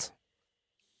result?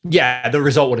 Yeah, the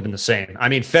result would have been the same. I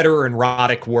mean, Federer and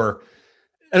Roddick were,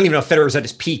 I don't even know if Federer's at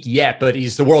his peak yet, but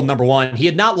he's the world number 1. He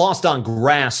had not lost on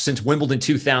grass since Wimbledon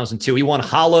 2002. He won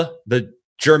Halle, the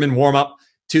German warm-up,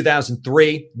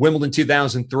 2003, Wimbledon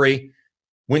 2003.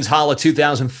 Wins Halle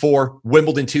 2004,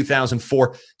 Wimbledon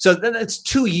 2004. So that's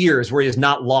 2 years where he has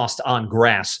not lost on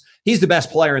grass. He's the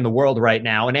best player in the world right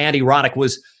now. And Andy Roddick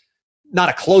was not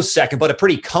a close second, but a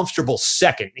pretty comfortable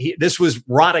second. This was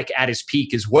Roddick at his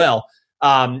peak as well.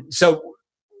 So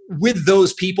with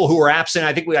those people who are absent,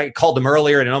 I think I called them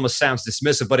earlier and it almost sounds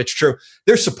dismissive, but it's true.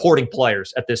 They're supporting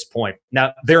players at this point.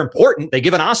 Now, they're important. They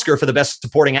give an Oscar for the best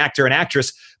supporting actor and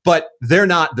actress, but they're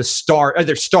not the star.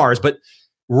 They're stars, but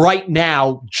right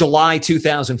now, July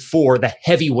 2004, the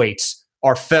heavyweights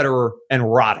are Federer and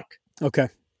Roddick. Okay.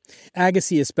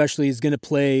 Agassi especially is going to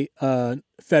play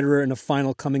Federer in a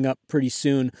final coming up pretty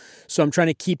soon. So I'm trying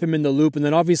to keep him in the loop. And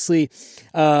then obviously,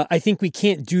 I think we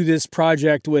can't do this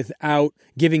project without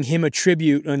giving him a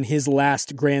tribute on his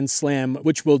last Grand Slam,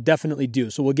 which we'll definitely do.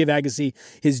 So we'll give Agassi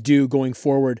his due going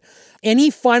forward. Any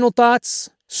final thoughts,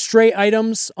 stray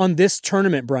items on this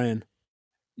tournament, Brian?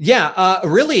 Yeah, a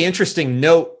really interesting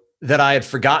note that I had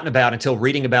forgotten about until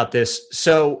reading about this.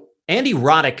 So Andy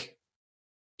Roddick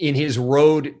in his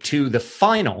road to the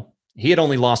final. He had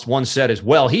only lost one set as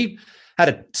well. He had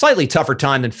a slightly tougher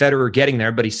time than Federer getting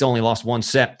there, but he still only lost one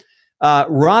set.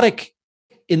 Roddick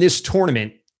in this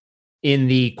tournament, in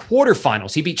the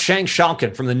quarterfinals, he beat Chang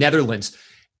Schalken from the Netherlands.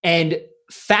 And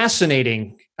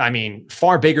fascinating, I mean,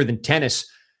 far bigger than tennis.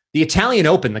 The Italian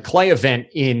Open, the clay event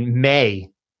in May,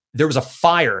 there was a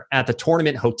fire at the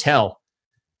tournament hotel.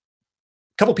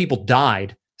 A couple people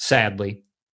died, sadly.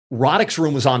 Roddick's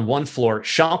room was on one floor.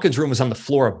 Schalken's room was on the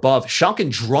floor above.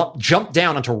 Schalken jumped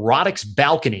down onto Roddick's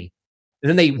balcony, and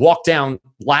then they walked down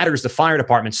ladders the fire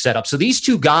department set up. So these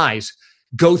two guys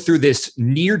go through this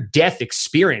near-death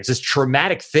experience, this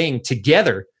traumatic thing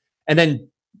together. And then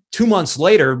 2 months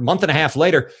later, month and a half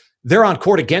later, they're on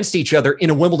court against each other in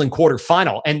a Wimbledon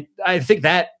quarterfinal. And I think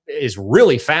that is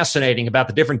really fascinating about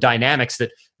the different dynamics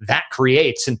that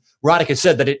creates. And Roddick has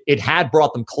said that it had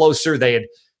brought them closer. They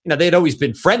had always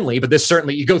been friendly, but this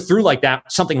certainly, you go through like that,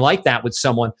 something like that with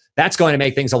someone, that's going to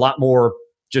make things a lot more,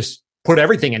 just put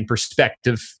everything in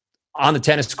perspective on the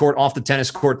tennis court, off the tennis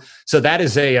court. So that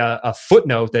is a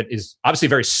footnote that is obviously a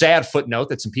very sad footnote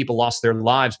that some people lost their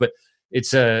lives, but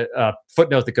it's a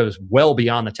footnote that goes well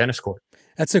beyond the tennis court.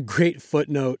 That's a great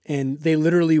footnote. And they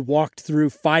literally walked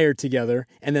through fire together,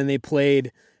 and then they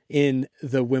played in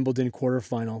the Wimbledon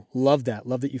quarterfinal. Love that.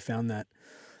 Love that you found that.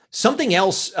 Something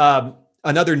else,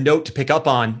 another note to pick up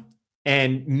on,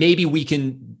 and maybe we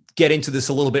can get into this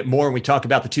a little bit more when we talk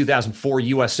about the 2004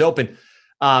 U.S. Open.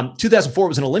 2004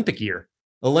 was an Olympic year.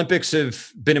 Olympics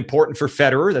have been important for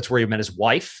Federer. That's where he met his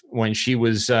wife when she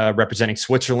was representing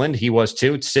Switzerland. He was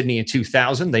too. It's Sydney in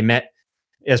 2000. They met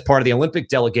as part of the Olympic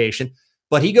delegation.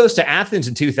 But he goes to Athens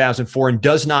in 2004 and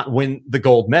does not win the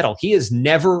gold medal. He has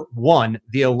never won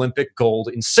the Olympic gold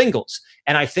in singles.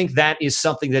 And I think that is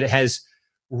something that has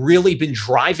really been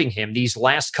driving him these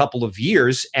last couple of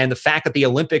years. And the fact that the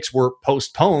Olympics were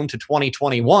postponed to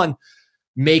 2021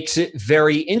 makes it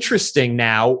very interesting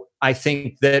now. I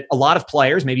think that a lot of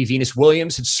players, maybe Venus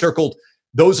Williams, had circled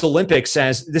those Olympics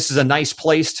as this is a nice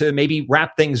place to maybe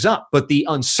wrap things up. But the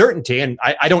uncertainty, and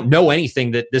I don't know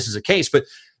anything that this is a case, but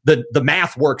the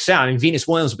math works out. I mean, Venus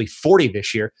Williams will be 40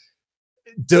 this year.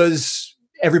 Does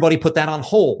everybody put that on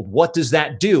hold? What does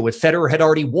that do? If Federer had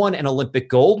already won an Olympic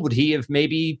gold, would he have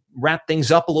maybe wrapped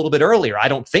things up a little bit earlier? I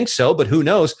don't think so, but who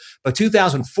knows? But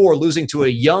 2004, losing to a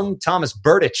young Thomas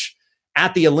Berdych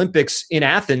at the Olympics in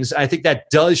Athens, I think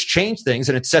that does change things,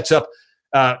 and it sets up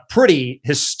a pretty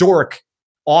historic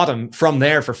autumn from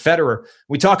there for Federer.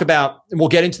 We talk about, and we'll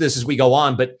get into this as we go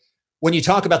on, but when you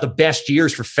talk about the best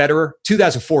years for Federer,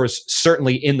 2004 is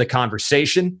certainly in the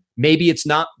conversation. Maybe it's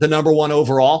not the number one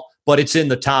overall, but it's in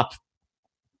the top.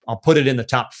 I'll put it in the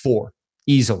top 4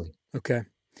 easily. Okay.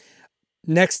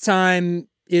 Next time,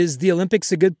 is the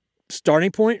Olympics a good starting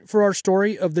point for our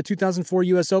story of the 2004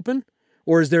 U.S. Open?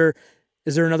 Or is there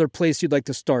another place you'd like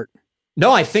to start?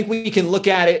 No, I think we can look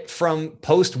at it from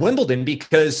post-Wimbledon,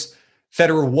 because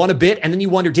Federer won a bit, and then you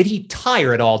wonder, did he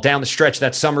tire at all down the stretch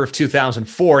that summer of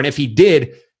 2004? And if he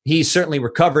did, he certainly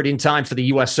recovered in time for the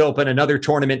U.S. Open, another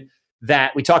tournament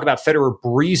that we talk about Federer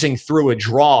breezing through a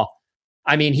draw.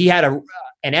 I mean, he had an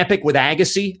epic with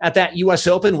Agassi at that U.S.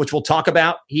 Open, which we'll talk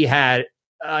about. He had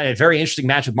a very interesting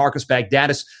match with Marcos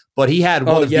Baghdatis, but he had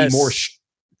one of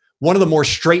the more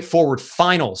straightforward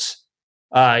finals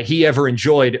he ever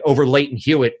enjoyed over Leighton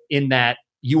Hewitt in that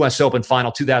U.S. Open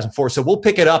final 2004. So we'll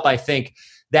pick it up, I think,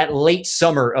 that late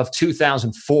summer of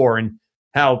 2004 and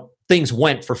how things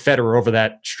went for Federer over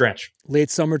that stretch. Late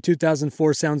summer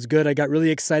 2004 sounds good. I got really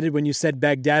excited when you said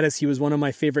Baghdatis. He was one of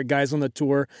my favorite guys on the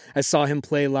tour. I saw him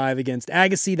play live against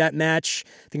Agassi that match.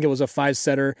 I think it was a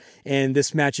 5-setter. And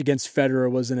this match against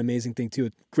Federer was an amazing thing too.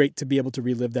 Great to be able to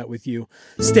relive that with you.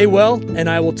 Stay well, and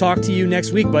I will talk to you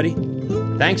next week, buddy.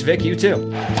 Thanks, Vic. You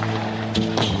too.